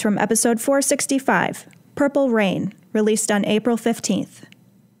clip comes from episode 465, Purple Rain, released on April 15th.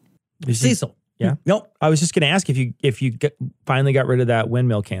 Cecil. Yeah. Nope. I was just going to ask if you finally got rid of that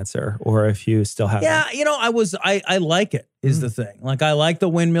windmill cancer or if you still have Yeah, it. you know, I like it is the thing. Like, I like the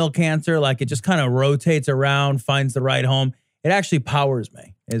windmill cancer. Like, it just kind of rotates around, finds the right home. It actually powers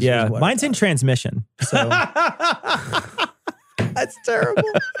me. Is what mine's in transmission. So that's terrible.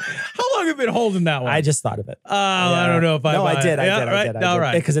 How long have you been holding that one? I just thought of it. I don't know if I. No, I did. I did. All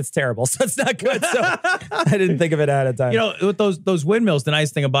right. Because it's terrible. So it's not good. So I didn't think of it ahead of time. You know, with those windmills, the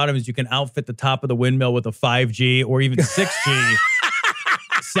nice thing about them is you can outfit the top of the windmill with a 5G or even 6G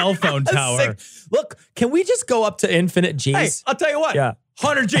cell phone tower. Look, can we just go up to infinite G's? Hey, I'll tell you what. Yeah.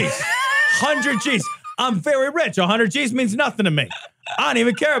 100 G's. 100 G's. I'm very rich. 100 G's means nothing to me. I don't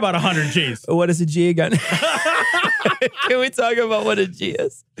even care about 100 G's. What is a G again? Can we talk about what a G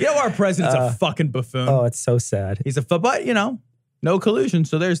is? You know, our president's a fucking buffoon. Oh, it's so sad. He's but you know, no collusion.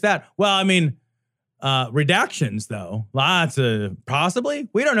 So there's that. Well, I mean, redactions though. Lots of possibly.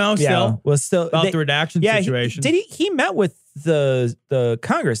 We don't know still. Yeah, well, still about the redaction situation. He met with the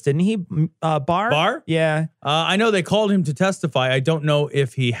Congress, didn't he? Barr? Yeah. I know they called him to testify. I don't know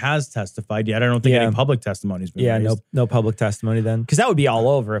if he has testified yet. I don't think any public testimony's been raised. no public testimony then. Because that would be all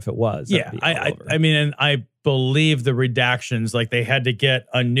over if it was. Yeah. I mean, and I believe the redactions, like they had to get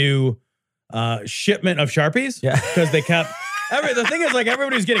a new shipment of Sharpies. Yeah. Because they kept the thing is, like,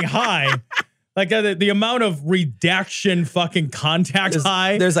 everybody's getting high. Like the amount of redaction fucking contact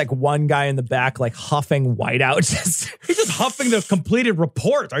high. There's like one guy in the back like huffing whiteout. He's just huffing the completed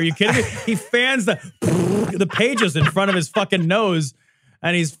report. Are you kidding me? He fans the pages in front of his fucking nose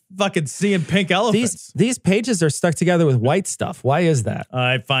and he's fucking seeing pink elephants. These pages are stuck together with white stuff. Why is that?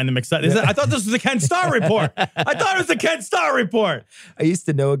 I find them exciting. I thought this was the Ken Starr report. I thought it was the Ken Starr report. I used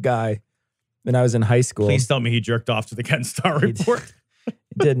to know a guy when I was in high school. Please tell me he jerked off to the Ken Starr report.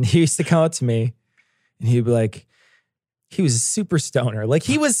 Didn't. He used to come up to me and he'd be like, he was a super stoner. Like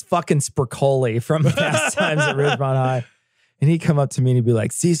he was fucking Spicoli from Fast Times at Ridgemont High. And he'd come up to me and he'd be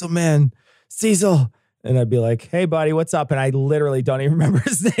like, Cecil, man, Cecil. And I'd be like, hey, buddy, what's up? And I literally don't even remember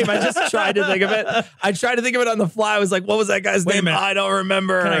his name. I just tried to think of it. I tried to think of it on the fly. I was like, what was that guy's name? A minute. I don't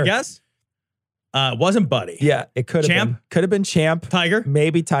remember. Can I guess? It wasn't Buddy. Yeah, it could have Champ? been. Could have been Champ. Tiger?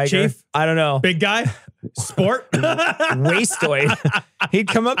 Maybe Tiger. Chief? I don't know. Big guy? Sport? Wastoid. He'd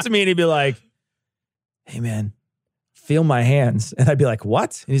come up to me and he'd be like, hey, man, feel my hands. And I'd be like,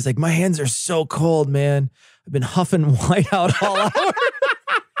 what? And he's like, my hands are so cold, man. I've been huffing whiteout all hour.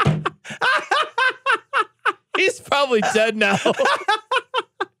 He's probably dead now.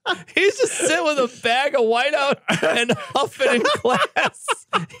 He's just sitting with a bag of whiteout and huffing in class.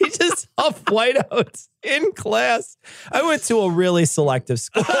 He just huffed whiteout in class. I went to a really selective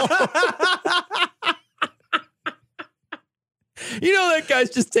school. You know, that guy's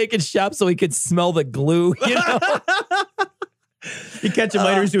just taking shots so he could smell the glue, you know? You catch him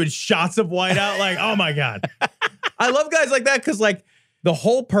later, he's doing shots of whiteout. Like, oh my God. I love guys like that because, like, the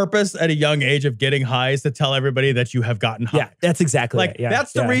whole purpose at a young age of getting high is to tell everybody that you have gotten high. Yeah, that's exactly like, it. Yeah,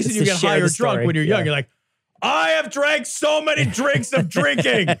 that's the reason It's you to get share high or the drunk story. when you're young. Yeah. You're like, I have drank so many drinks of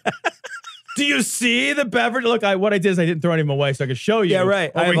drinking. Do you see the beverage? Look, what I did is I didn't throw any of them away so I could show you. Yeah,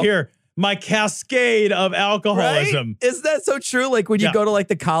 right. Over here, my cascade of alcoholism. Right? Isn't that so true? Like when you go to like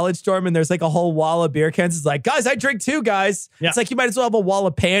the college dorm and there's like a whole wall of beer cans, it's like, guys, I drink too, guys. Yeah. It's like you might as well have a wall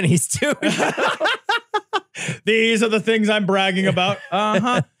of panties too. These are the things I'm bragging about.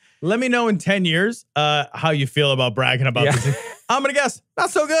 Uh-huh. Let me know in 10 years how you feel about bragging about this. I'm going to guess,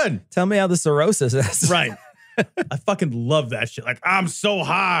 not so good. Tell me how the cirrhosis is. Right. I fucking love that shit. Like, I'm so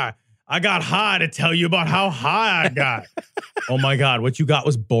high. I got high to tell you about how high I got. Oh my God, what you got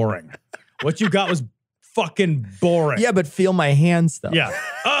was boring. What you got was fucking boring. Yeah, but feel my hands though. Yeah.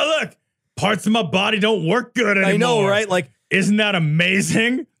 Oh, look, parts of my body don't work good anymore. I know, right? Like, isn't that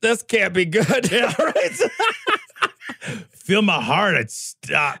amazing? This can't be good. Yeah, right. Feel my heart. It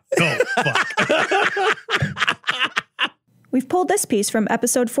stop. Oh, fuck. We've pulled this piece from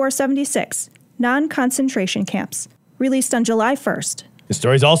episode 476, Non-Concentration Camps, released on July 1st. The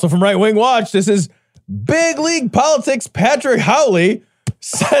story's also from Right Wing Watch. This is Big League Politics Patrick Howley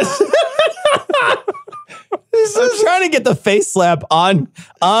says... I'm trying to get the face slap on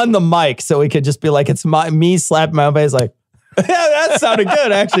the mic so we could just be like, it's me slapping my own face like, yeah, that sounded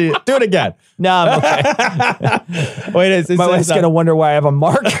good, actually. Do it again. No, I'm okay. Wait, my wife's going to wonder why I have a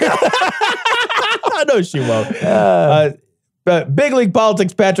mark. No, she won't. But Big League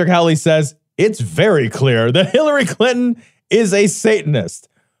Politics Patrick Howley says, it's very clear that Hillary Clinton is a Satanist.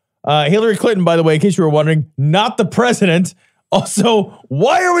 Hillary Clinton, by the way, in case you were wondering, not the president. Also,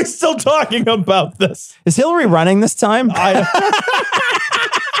 why are we still talking about this? Is Hillary running this time?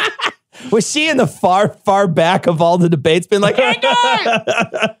 Was she in the far back of all the debates being like, hey, guys?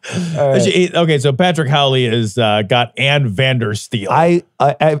 Right. Okay, so Patrick Howley has got Ann Vandersteel. I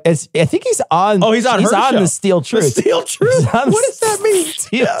think he's on. Oh, he's on the Steel Truth. The Steel Truth? What does that mean?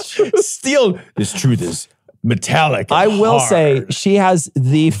 Steel. This truth is metallic. I will say she has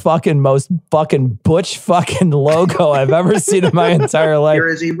the most fucking butch fucking logo I've ever seen in my entire life. There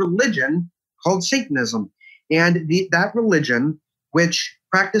is a religion called Satanism, and that religion, which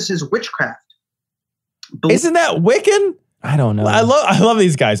practices witchcraft. Isn't that Wiccan? I don't know. I love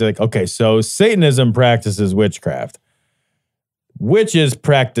these guys. They're like, okay, so Satanism practices witchcraft. Witches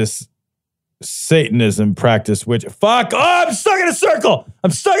practice Satanism, practice witch. Fuck! Oh, I'm stuck in a circle.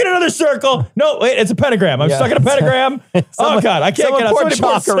 I'm stuck in another circle. No, wait, it's a pentagram. I'm stuck in a pentagram. Oh God, I can't get out. Pour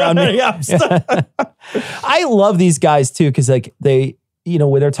chalk around me. Yeah, I'm stuck. I love these guys too because like they,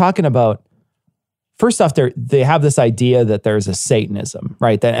 when they're talking about. First off, they have this idea that there's a Satanism,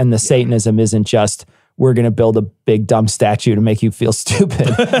 right? And the Satanism isn't just we're going to build a big dumb statue to make you feel stupid.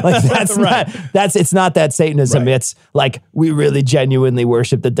 Like that's right. It's not that Satanism. Right. It's like we really genuinely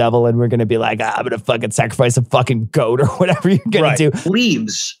worship the devil, and we're going to be like, I'm going to fucking sacrifice a fucking goat or whatever you're going to do.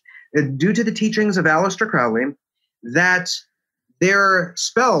 Believes, due to the teachings of Aleister Crowley, that their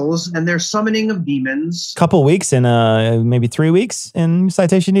spells and their summoning of demons. Couple weeks in maybe 3 weeks in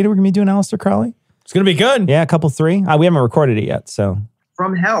Citation Needed, we're going to be doing Aleister Crowley. It's going to be good. Yeah, a couple 3. We haven't recorded it yet, so.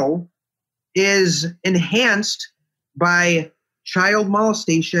 From hell is enhanced by child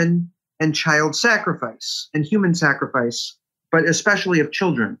molestation and child sacrifice and human sacrifice, but especially of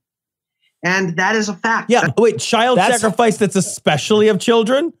children. And that is a fact. Yeah, wait, child sacrifice that's especially of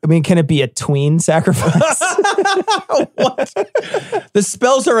children? I mean, can it be a tween sacrifice? What? The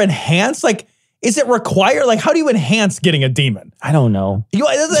spells are enhanced? Like, is it required? Like, how do you enhance getting a demon? I don't know. Do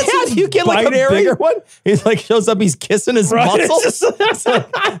you get like a bigger one? He's like, shows up, he's kissing his muscles.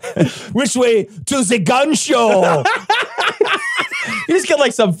 Which way to the gun show? You just get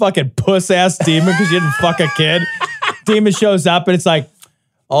like some fucking puss-ass demon because you didn't fuck a kid. Demon shows up and it's like,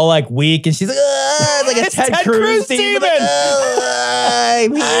 all like weak, and she's like, it's like a Ted Cruz demon. Like,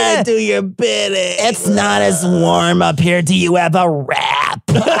 I'm here to do your bidding. It's not as warm up here. Do you have a wrap?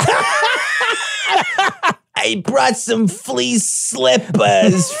 I brought some fleece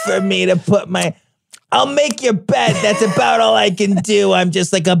slippers for me to put my... I'll make your bed. That's about all I can do. I'm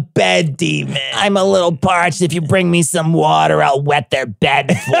just like a bed demon. I'm a little parched. If you bring me some water, I'll wet their bed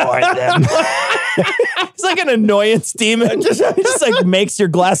for them. It's like an annoyance demon. Just like makes your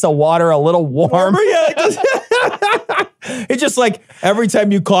glass of water a little warmer. Yeah. It's just like every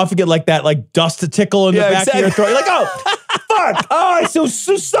time you cough, you get like that like dust to tickle in the back of your throat. You're like, oh, fuck. Oh, so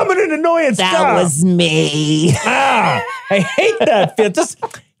summon an annoyance. That was me. I hate that. It just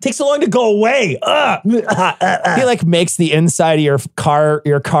takes so long to go away. He like makes the inside of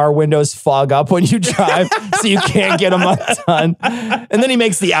your car windows fog up when you drive so you can't get them undone. And then he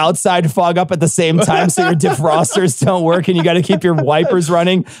makes the outside fog up at the same time so your defrosters don't work and you got to keep your wipers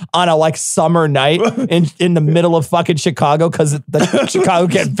running on a like summer night in the middle of fucking Chicago because the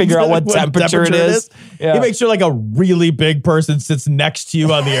Chicago can't figure out what temperature it is. Yeah. He makes sure like a really big person sits next to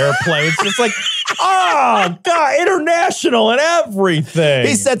you on the airplane. It's just like, oh God, international and everything.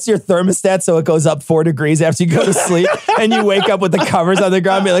 He sets your thermostat so it goes up 4 degrees after you go to sleep and you wake up with the covers on the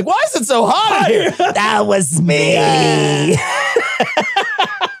ground and be like, why is it so hot in here? That was me.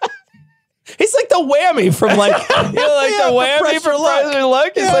 He's like the whammy from like, the whammy from President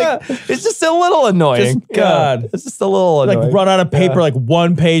Luck. He's like, it's just a little annoying. God. It's just a little annoying. Like run out of paper, like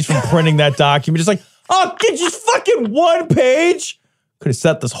 1 page from printing that document. Just like, oh, get just fucking 1 page. Could have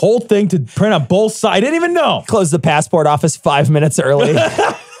set this whole thing to print on both sides. I didn't even know. Close the passport office 5 minutes early.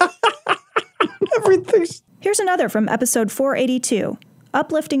 Everything's... Here's another from episode 482,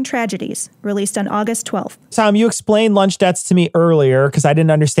 Uplifting Tragedies, released on August 12th. Tom, you explained lunch debts to me earlier because I didn't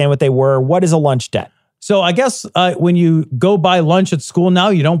understand what they were. What is a lunch debt? So I guess when you go buy lunch at school now,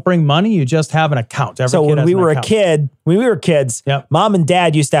 you don't bring money. You just have an account. So when we were kids, Mom and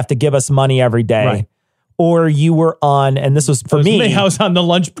Dad used to have to give us money every day. Right. Or you were on, and this was for me. I was on the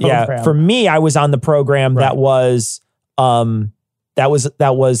lunch program. Yeah, for me, I was on the program that was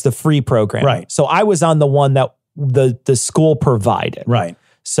the free program. Right. So I was on the one that the school provided. Right.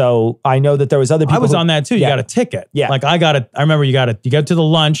 So I know that there was other people. I was on that too. You got a ticket. Yeah. Like I remember you get to the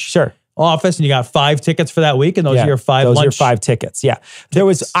lunch office and you got 5 tickets for that week, and those are your 5 lunch. Those are your 5 tickets. Yeah.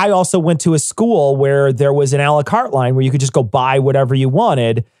 I also went to a school where there was an a la carte line where you could just go buy whatever you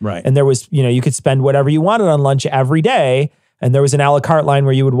wanted. Right. And there was, you could spend whatever you wanted on lunch every day. And there was an a la carte line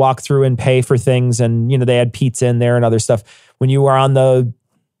where you would walk through and pay for things, and they had pizza in there and other stuff. When you were on the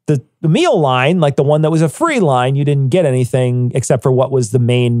meal line, like the one that was a free line, you didn't get anything except for what was the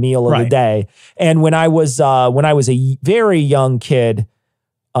main meal of the day. And when I was a very young kid,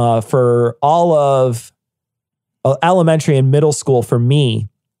 for all of elementary and middle school for me,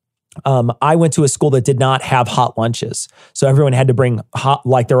 I went to a school that did not have hot lunches. So everyone had to bring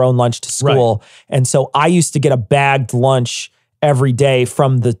their own lunch to school. Right. And so I used to get a bagged lunch every day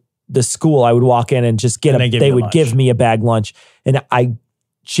from the school. I would walk in and just they would give me a bagged lunch. And I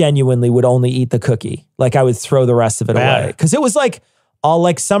genuinely would only eat the cookie. Like I would throw the rest of it away. Because it was like all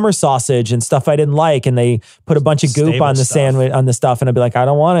like summer sausage and stuff I didn't like. And they put a bunch of goop on the sandwich, on the stuff. And I'd be like, I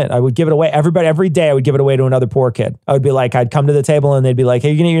don't want it. I would give it away. Every day I would give it away to another poor kid. I would be like, I'd come to the table and they'd be like,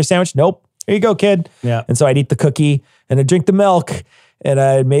 hey, you gonna eat your sandwich? Nope. Here you go, kid. Yeah. And so I'd eat the cookie and I'd drink the milk and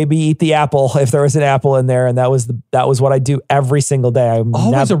I'd maybe eat the apple if there was an apple in there. And that was what I do every single day.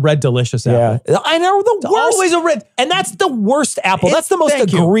 Always a red delicious apple. Yeah. I know, the worst. Always a red. And that's the worst apple. That's the most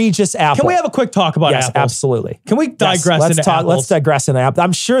egregious apple. Can we have a quick talk about apples? Yes, absolutely. Can we digress into apples? Let's digress into apples.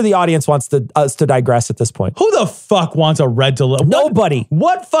 I'm sure the audience wants us to digress at this point. Who the fuck wants a red delicious? Nobody.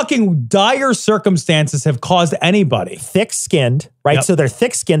 What fucking dire circumstances have caused anybody? Thick-skinned, right? Yep. So they're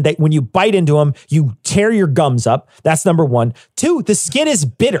thick-skinned. When you bite into them, you tear your gums up. That's number one. 2, the skin is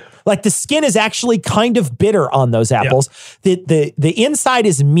bitter. Like the skin is actually kind of bitter on those apples. Yep. The inside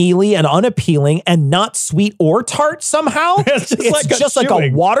is mealy and unappealing and not sweet or tart somehow. It's just like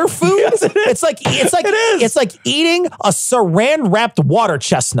a water food. Yes, it's like eating a saran wrapped water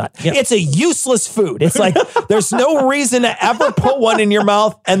chestnut. Yep. It's a useless food. It's like there's no reason to ever put one in your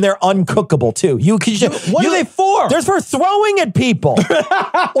mouth, and they're uncookable too. What are they for? They're for throwing at people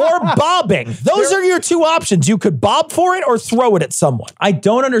or bobbing. Those are your 2 options. You could bob for it or throw it at someone. I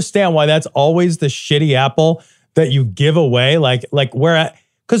don't understand why that's always the shitty apple that you give away.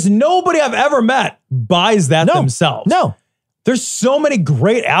 Because nobody I've ever met buys that themselves. No. There's so many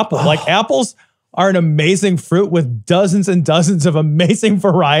great apples. Like apples are an amazing fruit with dozens and dozens of amazing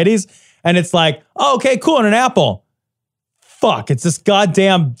varieties. And it's like, oh, okay, cool. And an apple. Fuck, it's this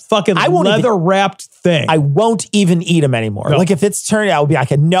goddamn fucking leather-wrapped thing. I won't even eat them anymore. No. Like, if it's turned out, I would be like,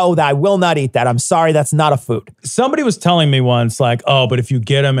 no, I will not eat that. I'm sorry, that's not a food. Somebody was telling me once, like, oh, but if you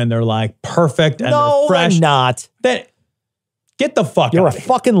get them and they're, like, perfect and they're fresh. No, they're not. Then get the fuck out of here. You're a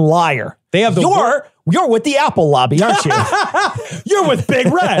fucking liar. They have You're with the Apple lobby, aren't you? You're with Big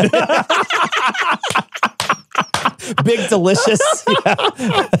Red. Big Delicious.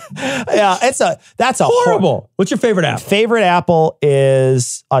 Yeah, that's a horrible. What's your favorite apple? Favorite apple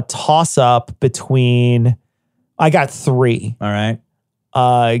is a toss-up between, I got 3. All right.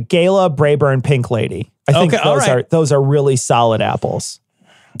 Gala, Brayburn, Pink Lady. I think those are really solid apples.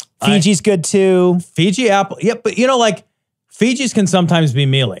 Fiji's good too. Fiji apple. Yeah, but like Fiji's can sometimes be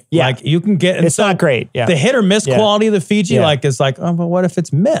mealy. Yeah. Like you can get, it's not great. Yeah. The hit or miss quality of the Fiji is like, oh, but what if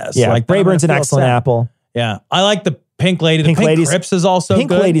it's miss? Yeah. Like Brayburn's an excellent apple. Yeah. I like the Pink Lady. The Pink Crips is also Pink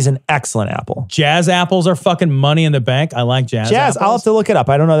good. Lady's an excellent apple. Jazz apples are fucking money in the bank. I like jazz apples. I'll have to look it up.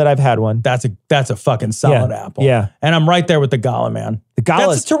 I don't know that I've had one. That's a fucking solid apple. Yeah. And I'm right there with the Gala, man. The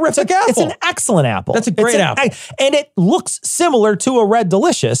Gala is a terrific apple. It's an excellent apple. That's a great apple. And it looks similar to a Red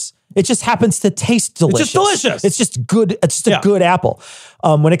Delicious. It just happens to taste delicious. It's just delicious. It's just good. It's just a good apple.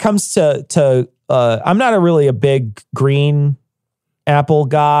 When it comes to I'm not really a big green apple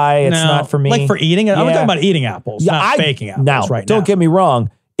guy. It's not for me. Like for eating it? I'm talking about eating apples, not baking apples now, don't get me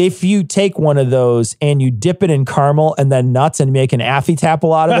wrong. If you take one of those and you dip it in caramel and then nuts and make an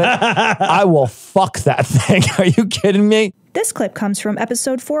Affy-Tapple out of it, I will fuck that thing. Are you kidding me? This clip comes from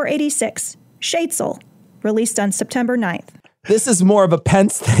episode 486, Shaetzle, released on September 9th. This is more of a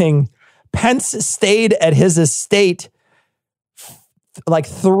Pence thing. Pence stayed at his estate like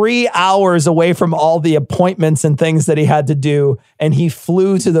 3 hours away from all the appointments and things that he had to do. And he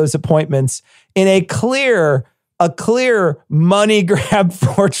flew to those appointments in a clear money grab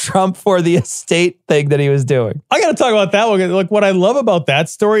for Trump for the estate thing that he was doing. I got to talk about that one. Like what I love about that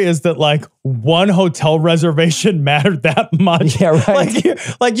story is that like one hotel reservation mattered that much. Yeah,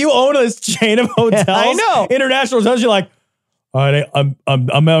 right. Like you own this chain of hotels. Yeah, I know. International hotels. You're like, all right, I'm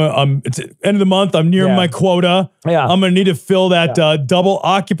it's end of the month. I'm near my quota. Yeah. I'm gonna need to fill that double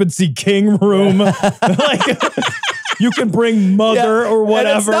occupancy king room. Like you can bring mother or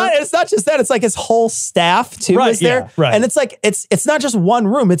whatever. And it's not just that. It's like his whole staff too is there. Right. And it's like it's not just one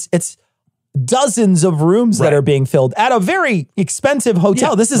room. It's dozens of rooms that are being filled at a very expensive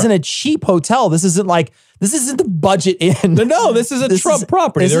hotel. This isn't a cheap hotel. This isn't the Budget Inn. No, this is a Trump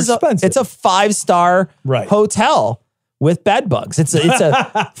property. They're expensive. It's a 5-star hotel with bed bugs. It's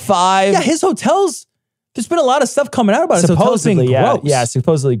a 5. Yeah, his hotels. There's been a lot of stuff coming out about his hotels being gross. Yeah,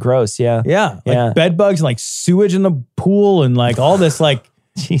 supposedly gross. Yeah, like bed bugs and like sewage in the pool and like all this like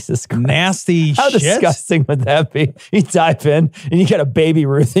Jesus Christ. Nasty How shit. disgusting would that be? You dive in and you get a Baby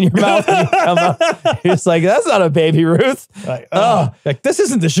Ruth in your mouth and you come up. You're just like, that's not a Baby Ruth. Like this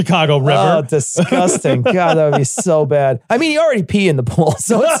isn't the Chicago River. Oh, disgusting. God, that would be so bad. I mean, you already pee in the pool,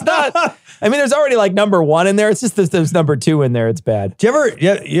 so it's not. I mean, there's already like number 1 in there. It's just there's number 2 in there. It's bad. You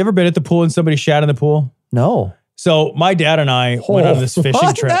ever been at the pool and somebody shat in the pool? No. So my dad and I went on this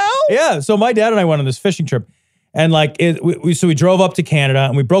fishing trip. Now? Yeah. So my dad and I went on this fishing trip. And like we drove up to Canada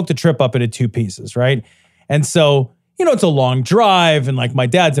and we broke the trip up into 2 pieces, right? And so, it's a long drive and like my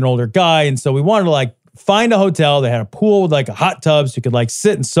dad's an older guy. And so we wanted to like find a hotel that had a pool with like a hot tub so you could like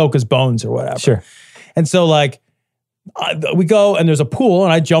sit and soak his bones or whatever. Sure. And so like we go and there's a pool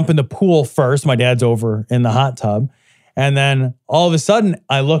and I jump in the pool first. My dad's over in the hot tub. And then all of a sudden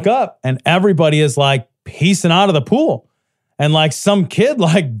I look up and everybody is like piecing out of the pool. And like some kid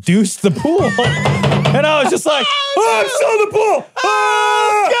like deuced the pool. And I was just like, I'm still in the pool.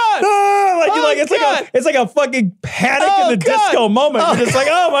 God. It's like a fucking panic in the disco moment. You're just like,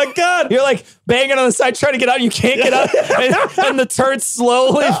 oh my God. You're like banging on the side trying to get out. You can't get out. And the turd's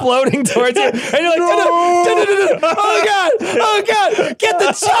slowly floating towards you. And you're like, oh God. Oh God. Get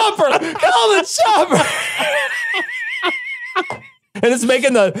the chopper. Call the chopper. And it's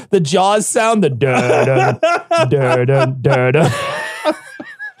making the Jaws sound, the dun dun dun dun dun.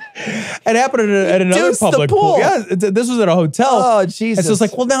 It happened at another public pool. Yeah, this was at a hotel. Oh, Jesus. And so it's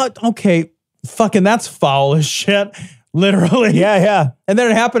like, well, now, okay, fucking that's foul as shit. Literally. Yeah. And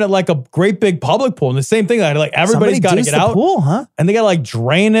then it happened at like a great big public pool. And the same thing, like everybody's got to get out. Pool, huh? And they got to like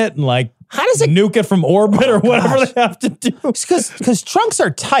drain it and like how does it nuke it from orbit or whatever they have to do? Because trunks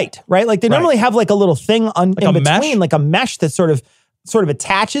are tight, right? Like they normally have like a little thing in between, mesh? like a mesh that sort of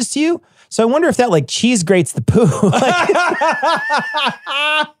attaches to you. So I wonder if that like cheese grates the poo.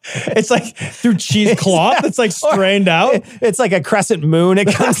 It's like through cheesecloth. It's like strained out. It's like a crescent moon. It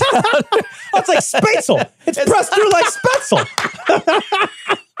comes out. It's like Spaetzel. It's pressed through like Spaetzel.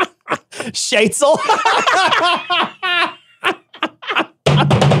 Shaetzle.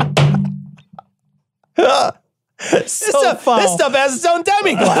 This stuff has its own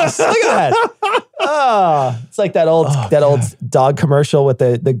demi-glace. Look at that. Oh, it's like that old dog commercial with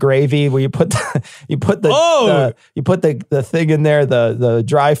the gravy where you put the thing in there, the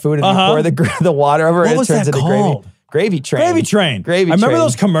dry food, and you pour the water over it. It turns into gravy. Gravy train. Gravy train. I remember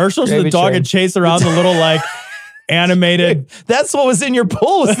those commercials where the dog would chase around the little like animated. That's what was in your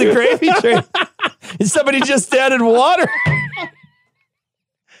pool was the gravy train. Somebody just added water.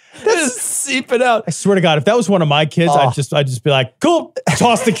 Just seeping out. I swear to God, if that was one of my kids, I'd just be like, cool,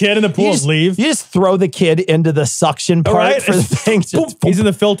 toss the kid in the pool, leave. You just throw the kid into the suction part for the thing. He's in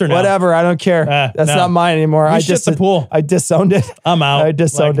the filter now. Whatever, I don't care. That's not mine anymore. I just the pool. I disowned it. I'm out. I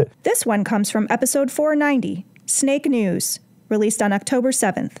disowned it. This one comes from episode 490, Snake News, released on October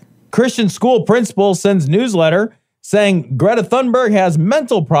 7th. Christian school principal sends newsletter saying Greta Thunberg has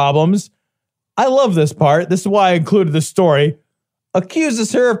mental problems. I love this part. This is why I included the story.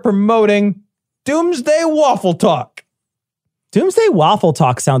 Accuses her of promoting Doomsday Waffle Talk. Doomsday Waffle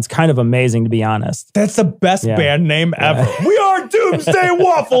Talk sounds kind of amazing, to be honest. That's the best band name ever. We are Doomsday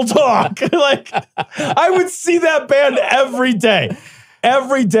Waffle Talk. Like, I would see that band every day.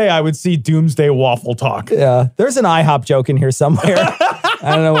 Every day I would see Doomsday Waffle Talk. Yeah. There's an IHOP joke in here somewhere.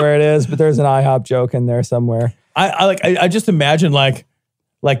 I don't know where it is, but there's an IHOP joke in there somewhere. I just imagine like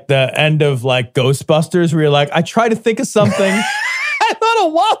the end of like Ghostbusters where you're like, I try to think of something. I thought a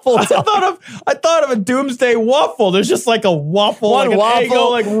waffle. I thought of a Doomsday Waffle. There's just like a waffle, like an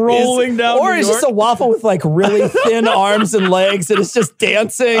Eggo, like rolling down. Or it's just a waffle with like really thin arms and legs, and it's just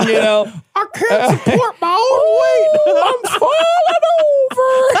dancing. You know, I can't support my own weight. I'm falling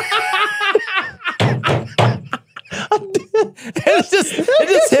over. it just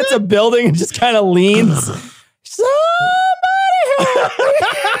hits a building and just kind of leans. Somebody help me.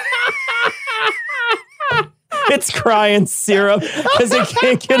 It's crying syrup because it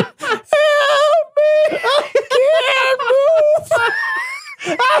can't get. Help me! I can't move.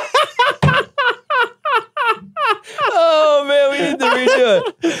 Oh man, we need to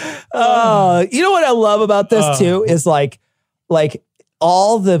redo it. You know what I love about this too is like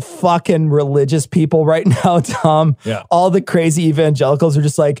all the fucking religious people right now, Tom. Yeah. All the crazy evangelicals are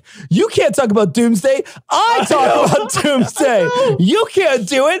just like, you can't talk about doomsday. I talk about doomsday. You can't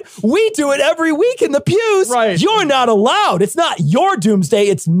do it. We do it every week in the pews. Right. You're not allowed. It's not your doomsday.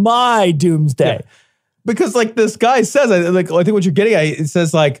 It's my doomsday. Yeah. Because like this guy says, I think what you're getting at, it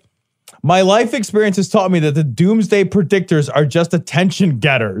says like, my life experience has taught me that the doomsday predictors are just attention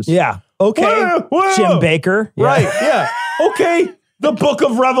getters. Yeah. Okay. Whoa. Jim Baker. Yeah. Right. Yeah. Okay. The book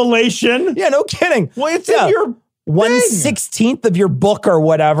of Revelation. Yeah, no kidding. Well, it's in your 1/16 of your book or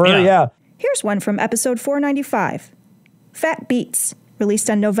whatever. Yeah. Here's one from episode 495. Fat Beets, released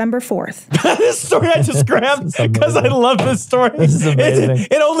on November 4th. This story I just grabbed because I love this story. This is amazing.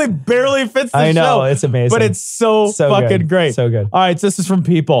 It only barely fits the show. I know, it's amazing. But it's so fucking good. great. So good. All right, so this is from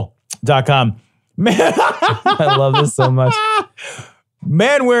people.com. Man, I love this so much.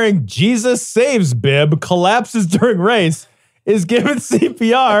 Man wearing Jesus Saves bib collapses during race. Is given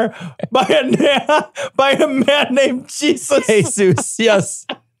CPR by a man named Jesus. Yes.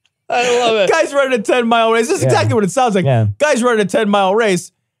 I love it. Guy's running a 10-mile race. This is exactly what it sounds like. Yeah. Guy's running a 10-mile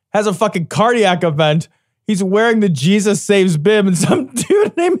race, has a fucking cardiac event. He's wearing the Jesus Saves bib, and some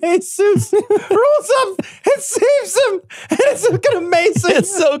dude named Jesus rolls up and saves him. And it's fucking amazing.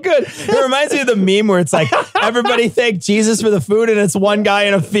 It's so good. It reminds me of the meme where it's like, everybody thank Jesus for the food, and it's one guy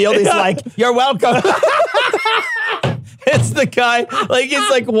in a field. He's like, you're welcome. It's the guy, like,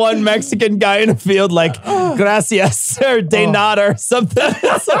 it's like one Mexican guy in a field, like, gracias, or de nada, or something.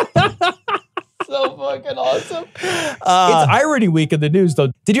 So fucking awesome. It's Irony Week in the news,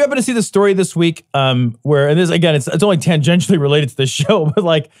 though. Did you happen to see the story this week where, and this, again, it's only tangentially related to the show, but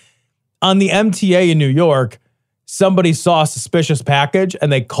like on the MTA in New York, somebody saw a suspicious package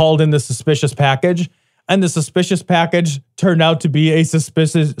and they called in the suspicious package. And the suspicious package turned out to be a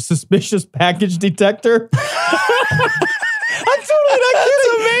suspicious package detector. I'm totally not kidding. That's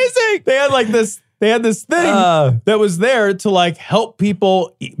amazing. They had this thing that was there to like help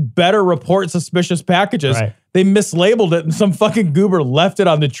people better report suspicious packages. Right. They mislabeled it and some fucking goober left it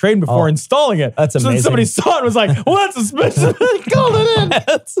on the train before installing it. That's amazing. So then somebody saw it and was like, well, that's suspicious. They called it in.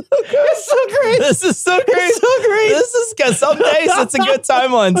 That's so good. It's so great. This is so great. It's so great. This is good. Some days it's a good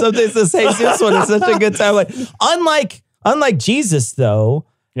timeline. Some days this Jesus one is such a good timeline. Unlike Jesus, though,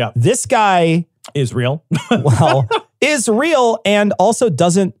 this guy is real. Is real and also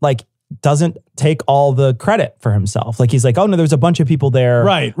doesn't take all the credit for himself. Like he's like, oh no, there's a bunch of people there.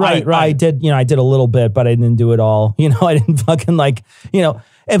 Right. I did a little bit, but I didn't do it all. I didn't fucking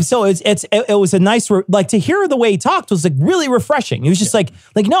And so it was a nice, like, to hear the way he talked was like really refreshing. He was just like,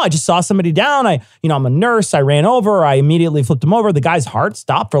 no, I just saw somebody down. I'm a nurse. I ran over. I immediately flipped him over. The guy's heart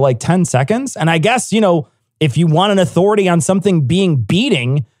stopped for like 10 seconds. And I guess, if you want an authority on something being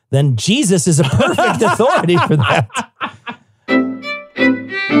beating, then Jesus is a perfect authority for that.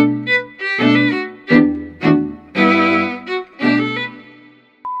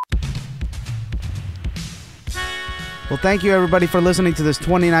 Well, thank you, everybody, for listening to this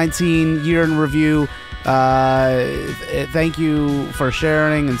 2019 year in review. Thank you for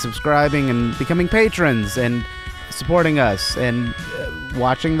sharing and subscribing and becoming patrons and supporting us and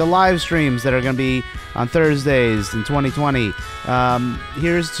watching the live streams that are going to be on Thursdays in 2020.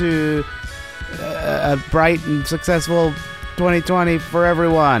 Here's to a bright and successful 2020 for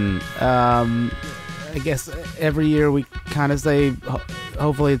everyone. I guess every year we kind of say,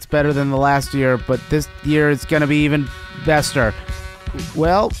 hopefully it's better than the last year, but this year it's going to be even bester.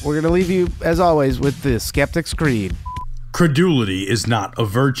 Well, we're going to leave you, as always, with the Skeptic's Creed. Credulity is not a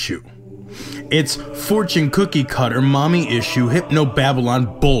virtue. It's fortune cookie cutter, mommy issue,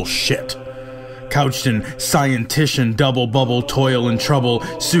 hypno-Babylon bullshit. Couched in scientician, double bubble, toil and trouble,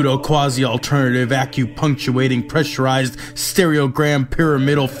 pseudo quasi alternative, acupunctuating, pressurized, stereogram,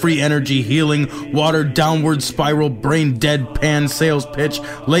 pyramidal, free energy healing, watered downward spiral, brain deadpan sales pitch,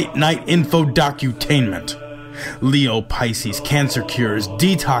 late night info docutainment. Leo, Pisces, cancer cures,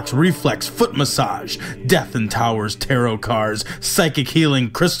 detox, reflex, foot massage, death and towers, tarot cards, psychic healing,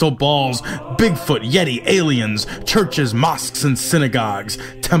 crystal balls, Bigfoot, Yeti, aliens, churches, mosques and synagogues,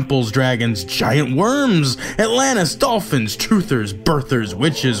 temples, dragons, giant worms, Atlantis, dolphins, truthers, birthers,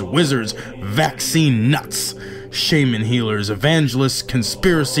 witches, wizards, vaccine nuts, shaman healers, evangelists,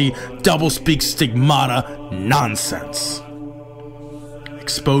 conspiracy, doublespeak, stigmata, nonsense.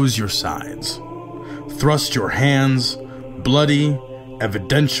 Expose your sides. Thrust your hands, bloody,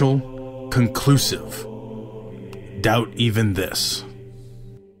 evidential, conclusive. Doubt even this.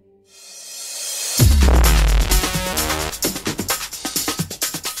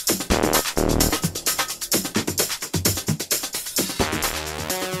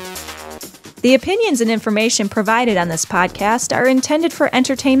 The opinions and information provided on this podcast are intended for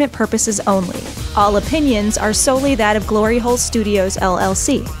entertainment purposes only. All opinions are solely that of Glory Hole Studios,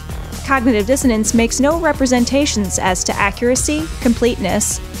 LLC. Cognitive Dissonance makes no representations as to accuracy,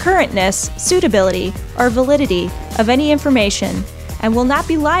 completeness, currentness, suitability, or validity of any information, and will not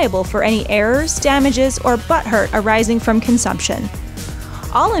be liable for any errors, damages, or butthurt arising from consumption.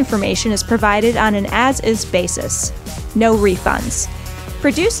 All information is provided on an as-is basis. No refunds.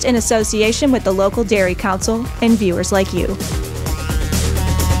 Produced in association with the local Dairy Council and viewers like you.